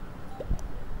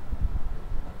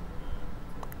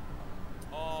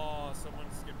 Oh, someone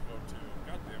skipped vote too.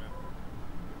 God damn it.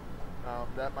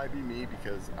 That might be me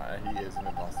because he is an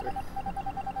imposter.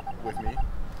 With me.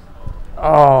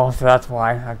 Oh, so that's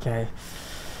why. Okay.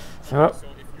 So So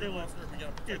if you're a monster, we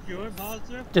gotta If protect you're you. a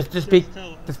monster,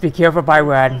 just be careful by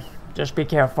red. Just be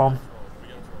careful. We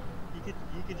gotta troll.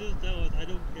 you can just tell us. I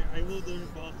don't care. I will do an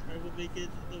imposter. I will make it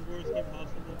the worst game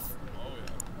possible. Oh yeah.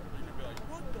 You're gonna be like,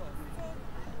 what the fuck?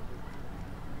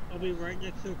 I'll be right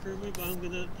next to a crewmate, but I'm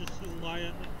gonna just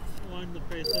lie in the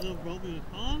face. And they'll vote me.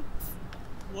 Huh?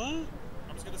 What?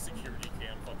 I'm just gonna security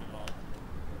cam fucking hog.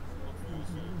 Let's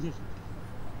do this shit.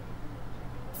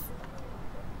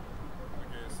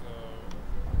 Okay, so.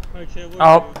 Alright, Chad, what Oh. are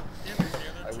you?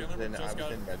 I was in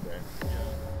medbay.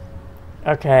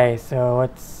 Yeah. Okay, so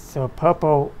so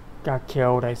purple got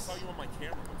killed. I saw you on my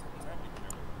camera. What's happening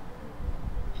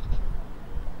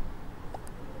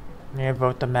here? Let me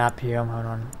vote the map here. Hold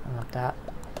on. I want that.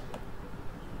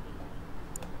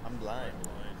 I'm blind.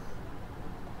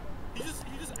 He just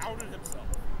outed himself.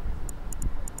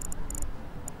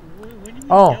 When you mean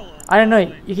Oh, yellow? I don't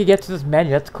know. You can get to this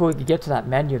menu. That's cool. You can get to that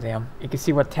menu there. You can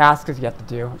see what tasks you have to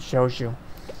do. It shows you.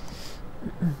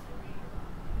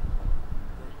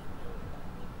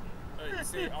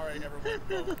 Say, alright, everyone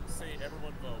vote. Say,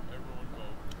 everyone vote. Everyone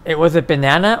vote. It was it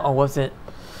banana or was it?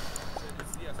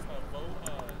 It's, yes, vote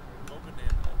banana.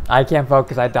 I can't vote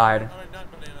because I died. Alright,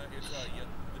 not banana. It's, yeah,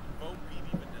 vote BB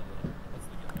vanilla. That's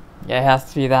the guy. Yeah, it has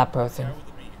to be that The person. guy with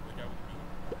the B. The guy with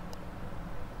the B.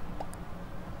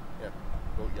 Yep.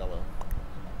 Vote yellow.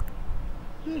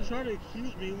 You were trying to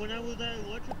accuse me when I was at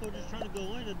electrical just trying to go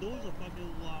in. The doors are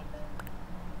fucking locked.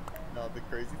 No, the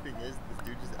crazy thing is, this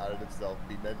dude just outed himself.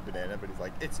 He meant banana, but he's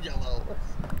like, it's yellow.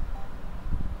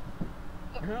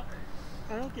 I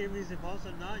don't care if he's imposter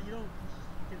or not. You don't,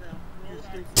 you know, you're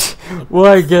stupid.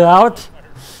 What? Get out?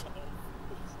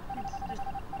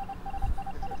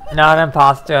 Not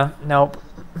imposter. Nope.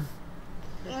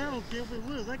 I don't care if we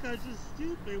will. honest, that guy's just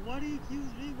stupid. Why do you accuse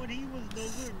me when he was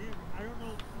nowhere near me? I don't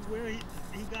know where he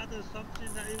got the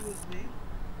assumption that it was me.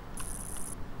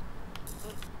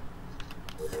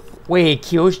 Wait, he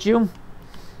accused you?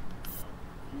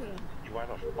 Yeah. Why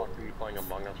the fuck are you playing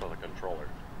Among Us with a controller?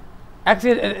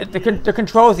 Actually, the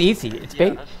control is easy. It's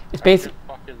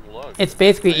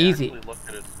basically easy.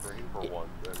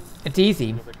 It's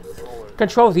easy.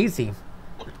 Control's easy.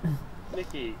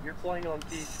 Nikki, you're playing on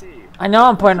PC. I know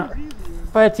I'm playing,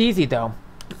 but it's easy though.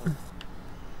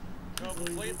 No,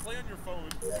 play on your phone.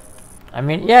 I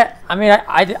mean, yeah. I mean,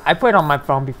 I played on my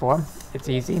phone before. It's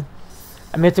easy.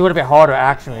 I mean, it's a little bit harder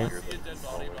actually.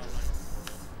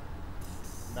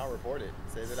 Now report it.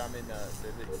 Say that I'm in. Say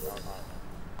that you're not.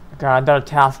 Got another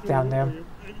task down there.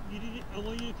 I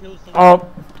want you to kill someone.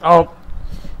 Oh,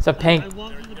 it's a pink. I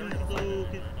want them to be so.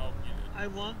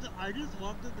 I just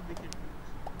want them to be confused.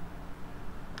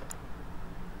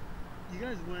 You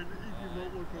guys win if you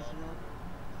vote one person wrong.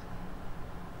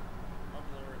 I'm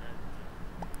lower end.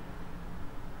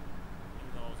 Even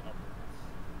though I was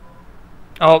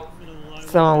upper. Oh,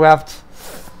 someone left.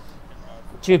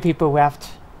 2 people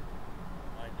left.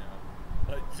 I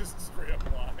know. Like, just straight up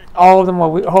lie. All of them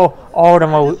were. All of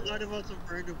them I were. just lied about some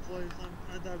random place.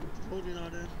 I'm totally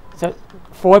not in. So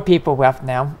 4 people left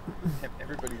now.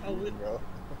 Everybody's Oh, losing, bro.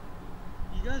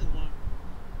 You guys won.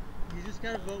 You just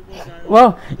gotta vote one guy.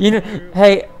 Well, you know,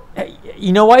 hey,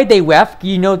 you know why they left?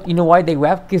 You know why they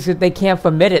left? Because they can't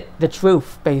admit it, the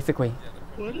truth, basically.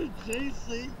 What did Jay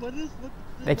say?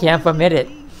 They can't admit it.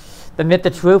 Admit the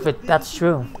truth. That's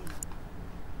true.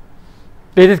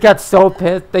 They just got so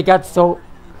pissed. They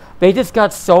just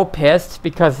got so pissed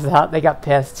because of that. They got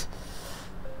pissed.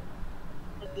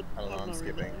 I don't know. I'm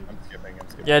skipping.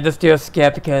 Yeah, just do a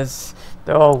skip because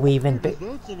they're all leaving.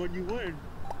 Vote someone, you win.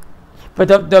 But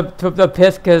the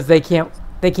pissed because they can't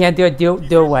do it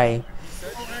do away.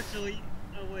 Oh, actually,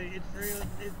 no wait. It's free.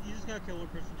 You just gotta kill one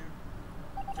person here.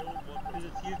 Is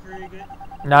it you free again?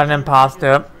 Not an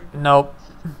imposter. Nope.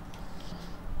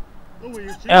 Oh, wait,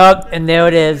 you're And there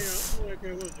it is. Oh, okay,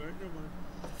 it was, right? Never mind.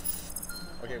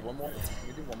 Okay, one more. Can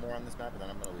we do one more on this map and then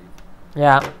I'm gonna leave?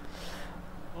 Yeah.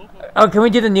 Okay. Oh, can we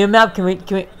do the new map? Can we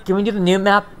do the new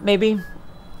map maybe?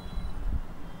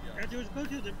 Actually, let's go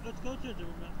to a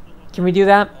different map. Can we do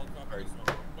that? Wait,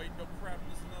 no crap,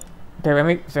 listen up. Okay,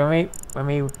 let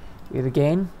me do the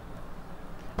game.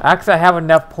 Actually, I have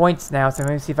enough points now, so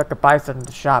let me see if I could buy something in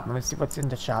the shop. Let me see what's in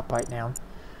the shop right now.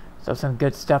 So some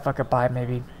good stuff I could buy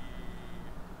maybe.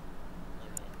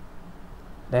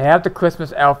 They have the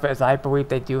Christmas outfits. I believe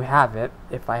they do have it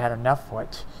if I had enough for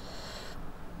it.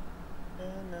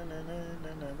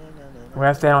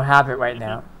 Unless they don't have it right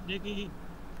now. Nikki,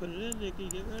 put it in, Nikki.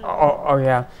 Get ready. Oh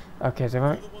yeah. Okay, so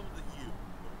let me. The one with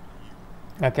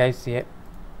the U. Okay, I see it.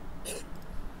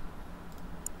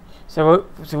 So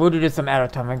we'll do this some at a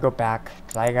time and go back.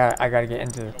 Cause I gotta get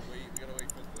into. We gotta wait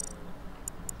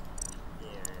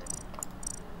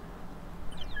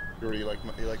for the... You like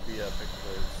the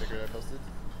sticker I posted?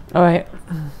 All right. You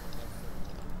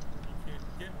can't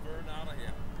get burned out of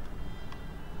here.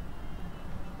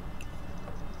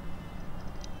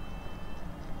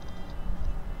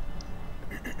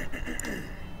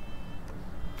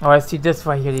 Oh, I see this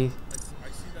right here. I see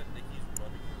that Nikki's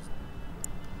rubbing his...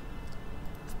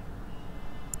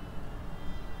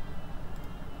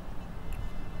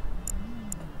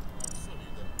 I'm so you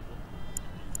that Nikki's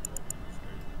rubbing his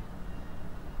face.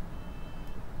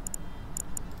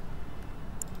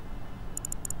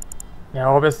 Yeah,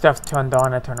 all this stuff's turned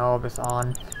on. I turn all this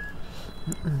on.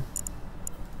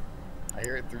 I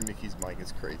hear it through Nikki's mic.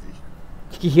 It's crazy.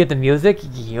 You can hear the music. You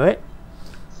can hear it.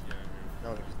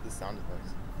 No, just the sound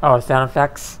effects. Oh, sound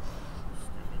effects.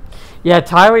 Yeah,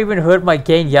 Tyler even heard my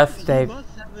game yesterday. This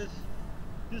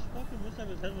fucking must have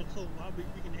his headphones so loud but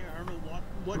you can hear. I don't know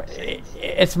what changed.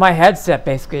 It's my headset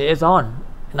basically. It's on,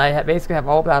 and I basically have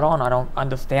all that on. I don't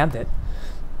understand it.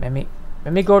 Let me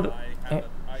go to. I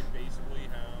basically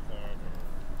have...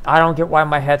 I don't get why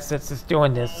my headset's just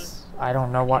doing this. I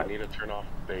don't know You why. need to turn off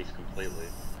bass completely.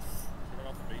 turn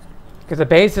off the bass completely. Because the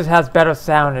bass just has better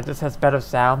sound. It just has better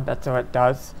sound. That's what it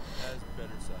does. It has better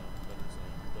sound.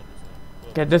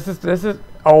 Okay, this is.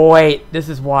 Oh wait, this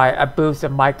is why I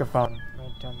boosted microphone. Let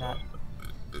me turn that.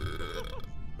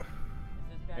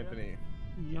 Anthony,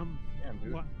 Yum. damn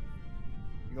dude. What?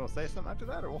 You gonna say something after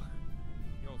that or what?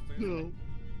 No.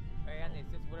 Hey, Andy, is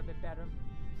this a little bit better?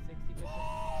 60%?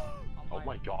 Oh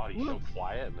my god, he's so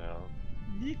quiet now.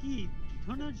 Nikki,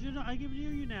 turn that shit on. I can hear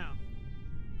you now.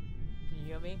 Can you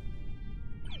hear me?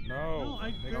 No,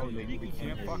 I Nicky, barely we Nicky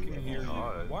can't said fucking that. hear you.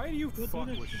 God. Why do you Go fuck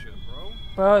do with this. shit, bro?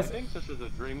 Bro, I think this is a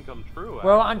dream come true.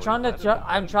 well, I'm actually. trying to That is a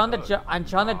I'm dream trying to come I'm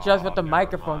trying to adjust with the never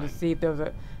microphone to mind. see if there's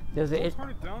a Don't turn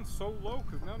it down so low,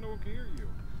 because now no one can hear you.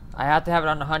 I have to have it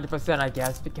on 100%, I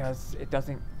guess, because it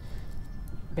doesn't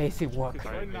basically work.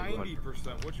 Try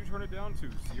 90%. What'd you turn it down to?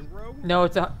 0? No,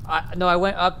 no, I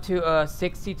went up to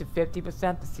 60 to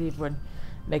 50% to see if it would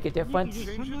make a difference. Just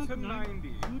Change turn it to up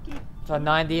 90. So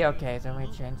 90, okay, so let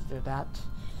me change to that.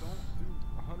 Don't do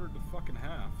 100 to fucking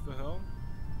half. The hell?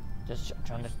 Just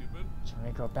trying to Stupid?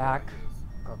 go back, Yeah, he is.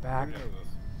 go back. We know this.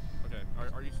 Okay,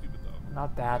 are you stupid though?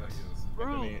 Not that. Yeah, he is.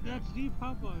 Bro, me- that's the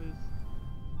Popeyes.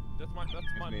 That's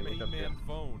my me, look main up man here.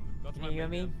 phone. That's Can my you hear main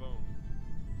me? man phone.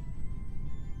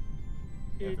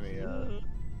 It's, Anthony,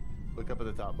 look up at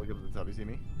the top. Look up at the top. You see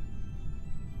me?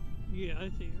 yeah, I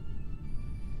see it.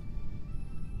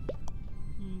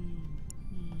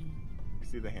 You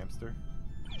see the hamster?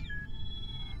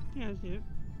 Yeah, I see it.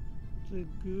 It's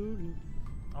a good.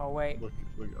 Oh wait, Look,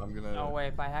 I'm gonna. oh wait,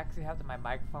 if I actually have my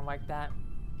microphone like that,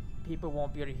 people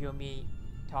won't be able to hear me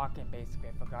talking, basically.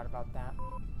 I forgot about that.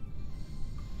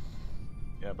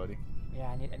 Yeah, buddy.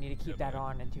 Yeah, I need to keep that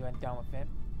on until I'm done with it.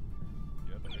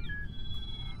 Yeah, buddy.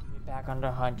 Get it back under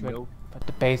 100, Nope. put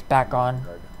the bass back on. Milky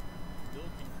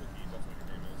Cookies, that's what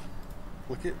your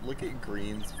name is. Look at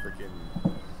Green's freaking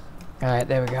Alright,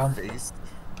 there we go. face.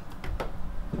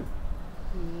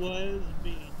 Was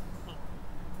me. Huh.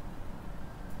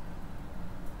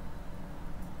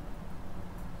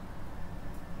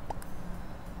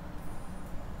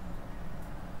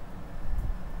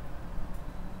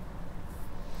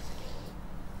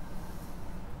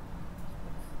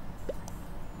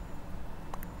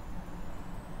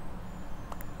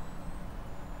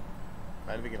 I'm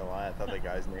not even gonna lie. I thought that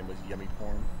guy's name was Yummy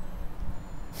Porn.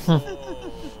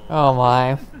 Oh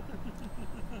my. Come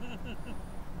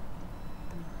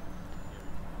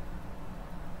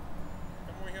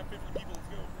on, we have 50 people, let's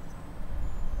go.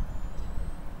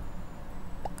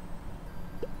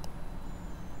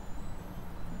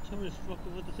 Somebody's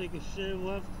fucking want to take a shit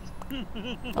left.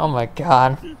 Oh my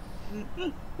god. Fucking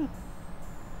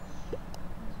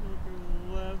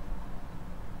left.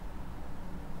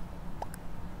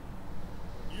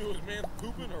 You, is man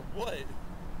pooping or what?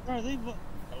 Bro, they. Hello,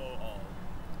 all.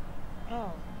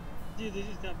 Oh. Dude, they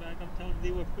just got back. I'm telling you,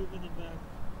 they were pooping them back.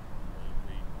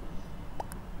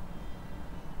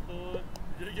 Boy.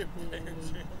 You're gonna get banned,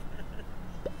 Chandler.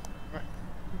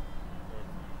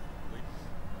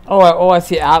 Oh, I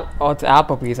see. Oh, it's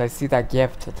Applebee's. I see that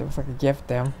gift. It looks like a gift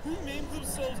there. Who names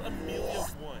themselves Amelia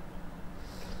 1?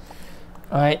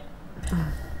 Alright.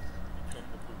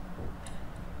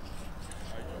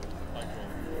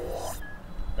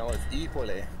 No, it's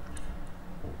equally.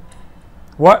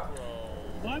 What?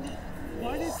 Why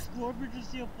did Scorpion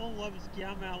just see a full love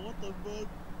scam out? What the fuck?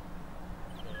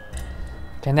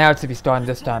 Okay, now it's to be starting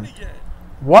this time. Again.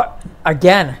 What?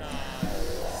 Again? God.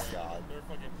 They're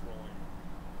fucking trolling.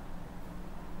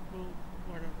 Well,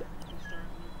 whatever. I'm starting.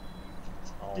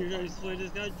 Oh Dude, my I swear this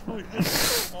guy joined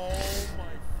us. Oh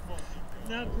my fucking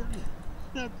god.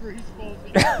 Not Breeze fault.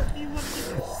 He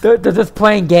must They're just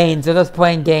playing games. They're just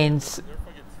playing games. They're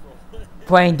fucking trolling.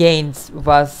 Playing games with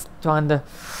us. Trying to...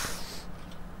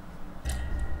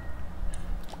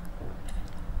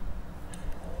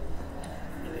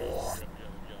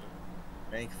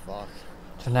 Thank fuck.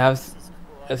 So now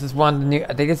this is one of the new...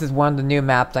 I think this is one of the new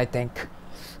maps, I think.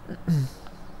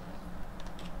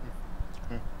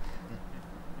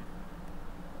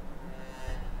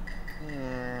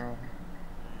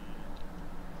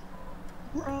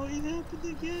 Bro, it happened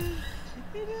again.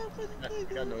 It happened I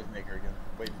got again. noisemaker again.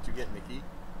 Wait, did you get Nikki?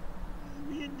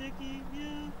 Me and Nikki,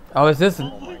 yeah. Oh, is this...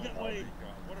 Oh my god, wait.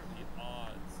 What are the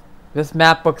odds? This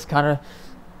map looks kind of...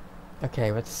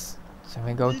 Okay, let's... So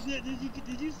we go...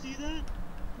 Did you see that?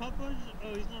 Papa's,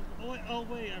 oh, he's not. Oh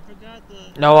wait, I forgot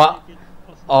the. No,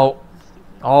 oh,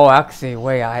 oh, actually,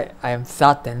 wait, I am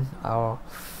certain. Oh.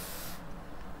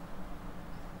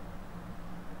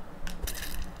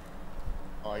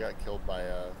 Oh, I got killed by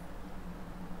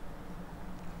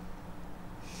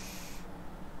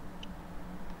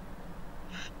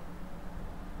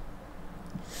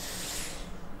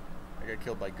I got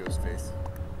killed by Ghostface.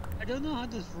 I don't know how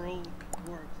this role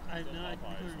works. I'm not.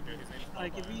 Popeyes. Okay, his name's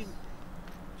Like, if he.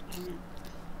 Popeyes.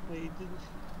 Wait, didn't.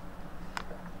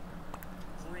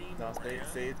 Green No, brand.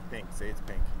 say it's pink. Say it's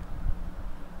pink.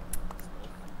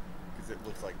 Because it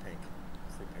looks like pink.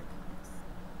 Say pink.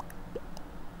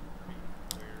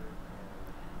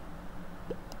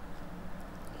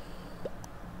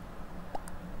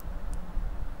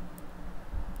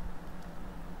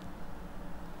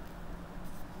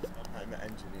 Where I'm an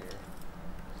engineer.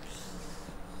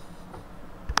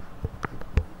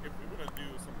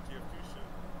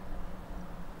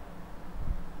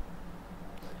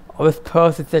 this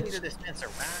person said Need a dispenser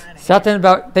right something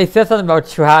about, they said something about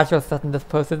trash or something this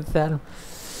person said.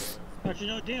 Actually,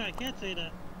 no, damn, I can't say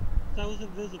that. 'Cause I was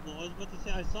invisible. I was about to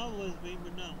say I saw a lesbian,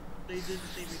 but no. They didn't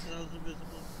see me because I was invisible.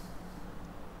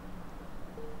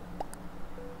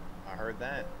 I heard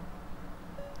that.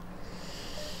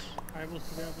 I almost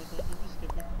forgot about that. I'm just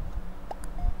skipping.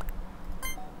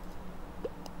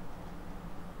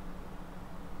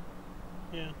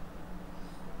 Yeah.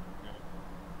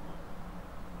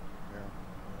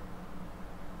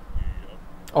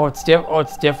 Oh, it's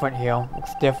different here.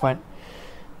 It's different.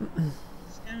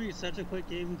 It's gonna be such a quick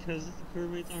game because the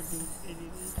crewmates aren't doing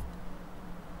anything.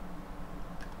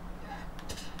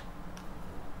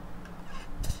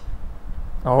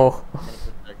 Oh. I'm gonna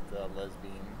protect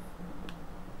lesbian.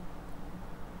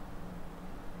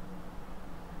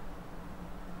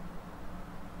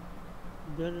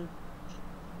 Better.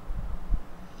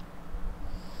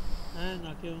 I'm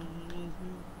not killing lesbian.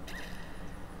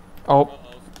 Oh. Uh-oh.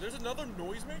 There's another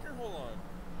noisemaker? Hold on.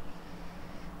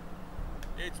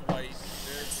 It's white.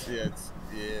 It's...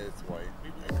 It's white.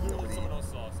 Someone else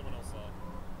saw. Someone else saw.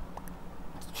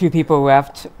 2 people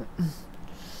left.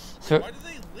 So Why did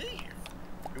they leave?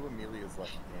 Who Amelia's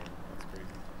left the game? That's crazy.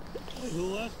 Wait, who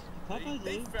left? Popeye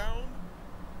They leave? found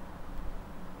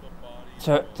the body.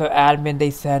 so admin they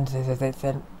said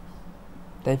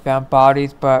they found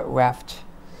bodies but left.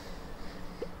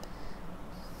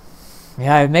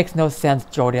 Yeah, it makes no sense,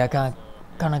 Jody. I can't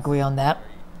agree on that.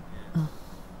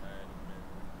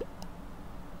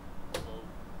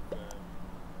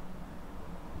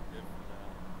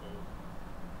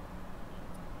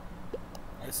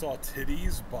 I saw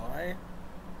titties by.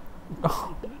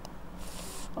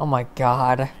 Oh my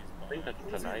god. I think that's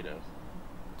tinnitus.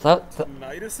 So,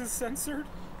 Tinnitus is censored?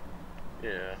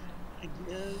 Yeah. I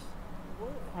guess.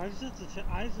 I set the chat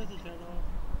off.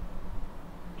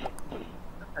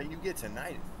 That's how you get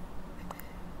tinnitus.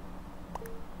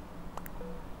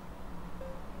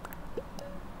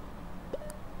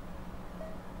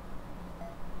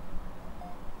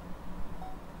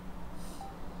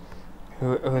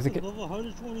 who's it? Level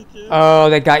 122. Oh,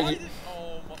 they got you.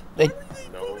 They.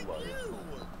 Nobody.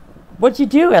 What'd you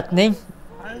do, Ethne?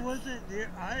 I wasn't near.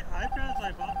 I passed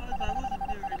my Popeyes. I wasn't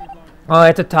near anybody. Oh,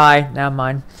 it's a tie. Never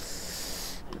mind.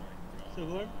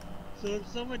 So if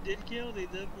someone did kill, they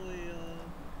definitely.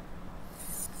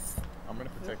 I'm gonna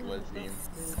protect lesbians.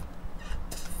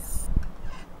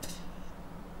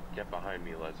 Get behind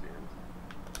me, lesbians.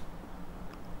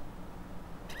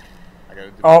 I gotta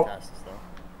do Oh. my tasks though.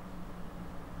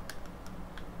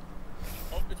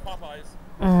 Oh, it's Popeyes.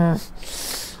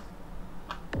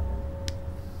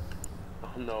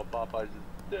 Oh no, Popeyes is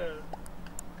dead.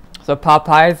 So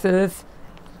Popeyes is.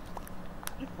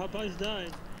 Popeyes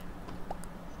died.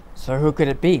 So who could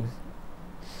it be?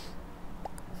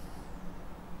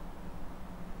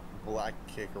 Black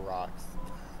kick rocks.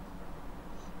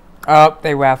 Oh,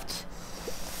 they left.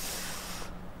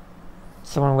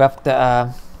 Someone left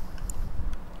the.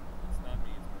 It's not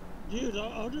me. Dude,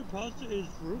 our other imposter is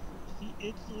Rufus. He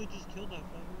instantly just killed that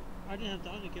fucker. I didn't have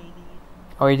time to kill anyone.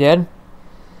 Oh, he did. It's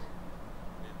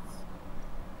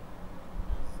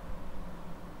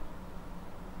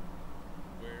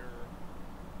where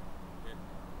it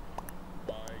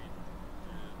why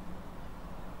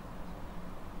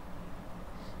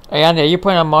did Hey, Andy, are you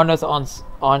playing Among Us on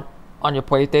your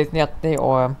PlayStation yesterday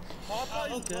or?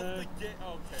 Popeyes Okay. left the game?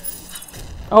 Okay.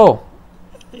 Oh.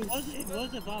 It wasn't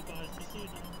Popeyes, just so you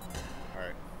know.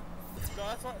 Alright. No,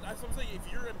 that's what I'm saying.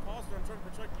 If you're an imposter, I'm trying to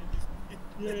protect you.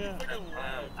 Yeah, yeah. Fucking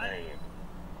lie.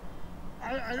 I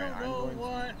don't know going to-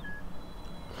 what.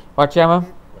 What, Gemma?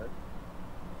 What?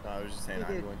 No, I was just saying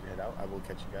I'm going to head out. I will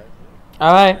catch you guys later.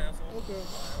 All right. Asshole. Okay.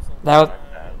 Asshole. That was.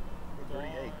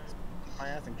 38. My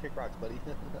ass and kick rocks, buddy.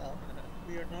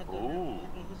 We are not Ooh.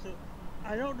 So,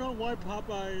 I don't know why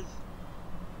Popeyes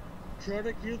tried to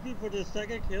accuse me for the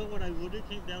second kill when I literally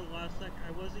came down last second.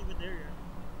 I wasn't even there yet.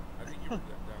 I think you were down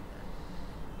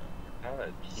there. Now that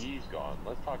he's gone,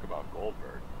 let's talk about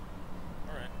Goldberg.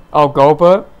 Alright. Oh,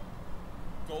 Goldberg.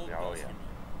 Gold Yeah, oh, dust, yeah. you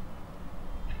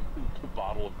mean. The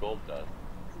bottle of gold dust.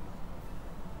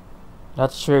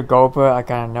 That's true, Goldberg. I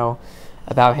kind of know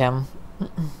about him. Shut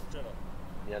up.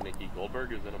 Yeah, Nikki,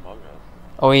 Goldberg is in Among Us.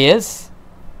 Oh, he is.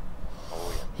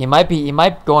 Oh yeah. He might be. He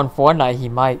might go on Fortnite. He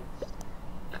might.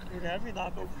 Dude, I'll be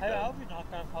knocked on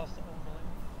pasta only.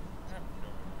 I have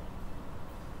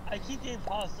no idea. I keep getting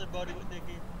pasta buddy with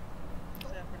Nikki. This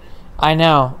afternoon. I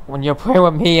know. When you're playing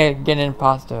with me, I get an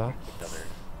imposter. Each other.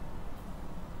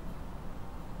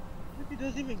 Nikki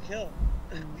doesn't even kill.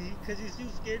 Because he's too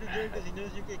scared to do it because he knows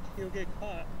he'll get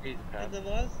caught. He's a And pet. the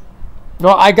last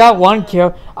Well, I got one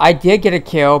kill. I did get a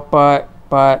kill, but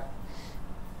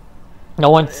no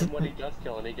one. And when he does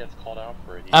kill and he gets called out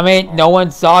for it. I mean, no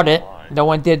one saw it. No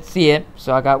one did see it,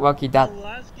 so I got lucky. That. The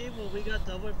last game when we got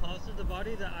double imposter, the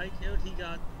body that I killed, he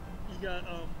got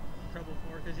trouble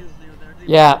for because he was new there.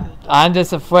 Yeah, I'm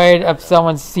just afraid of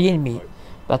someone seeing me.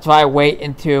 That's why I wait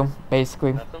until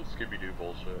basically. That's some Scooby-Doo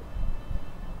bullshit.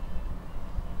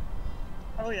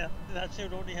 Oh yeah, that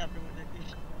shit only happened with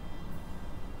Nikki.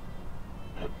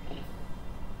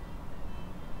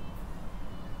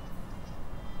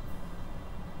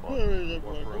 One Where is it,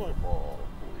 more bro? Come Purunga on. ball,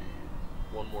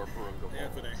 please. One more Purunga ball,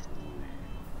 Anthony.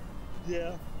 please.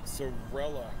 Yeah. So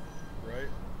Rella, right?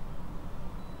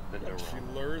 Cinderella.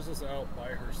 She lures us out by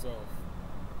herself.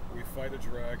 We fight a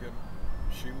dragon.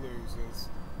 She loses.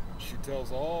 She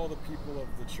tells all the people of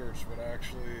the church what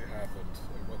actually happened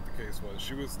and what the case was.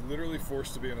 She was literally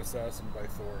forced to be an assassin by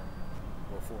Thor,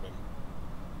 or Fordham.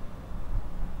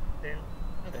 Damn.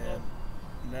 That's And tough.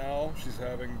 now she's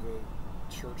having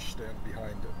the church stand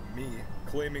behind me,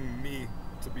 claiming me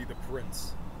to be the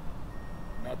prince.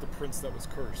 Not the prince that was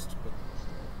cursed, but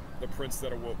the prince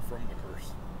that awoke from the curse.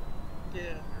 Yeah.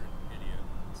 You're an idiot.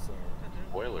 So,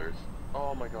 Spoilers.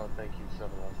 Oh my god, thank you,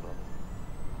 7 last level.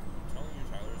 I'm telling you,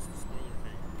 Tyler, it's the spoiler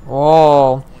king.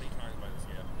 Whoa. 20 times by this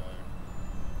gap guy.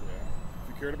 yeah. If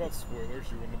you cared about spoilers,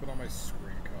 you wouldn't have been on my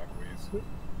screen, cockways.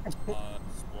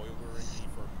 Spoilering me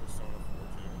for Persona 4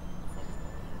 too. The fuck is wrong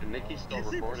with you? And Nikki's still Is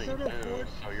it recording Persona too, 4?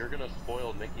 so you're gonna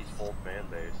spoil Nikki's whole fan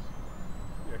base.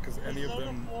 Yeah, because any of Persona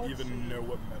them 4 even too. know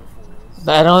what metaphor is.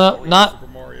 I don't know. Not. Super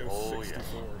Mario Oh, 64. yeah.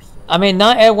 So. I mean,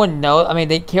 not everyone knows. I mean,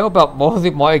 they care about mostly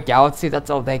Mario Galaxy. That's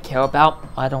all they care about.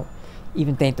 I don't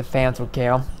even think the fans will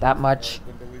care that much.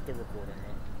 Then delete the recording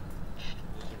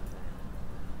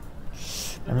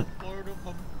then. There's Florida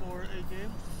coming for a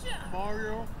game.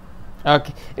 Mario.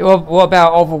 Okay, we're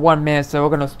about over 1 minute, so we're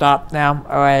gonna stop now.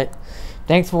 All right.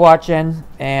 Thanks for watching,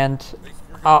 and Thanks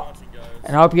for uh, watching, guys.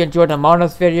 and I hope you enjoyed the Among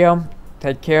Us video.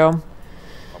 Take care. I'll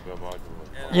be on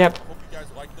And Yep. I hope you guys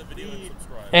like the video and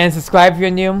subscribe. And subscribe if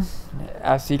you're new.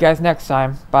 I'll see you guys next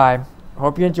time. Bye.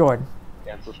 Hope you enjoyed.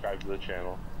 and subscribe to the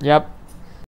channel. Yep.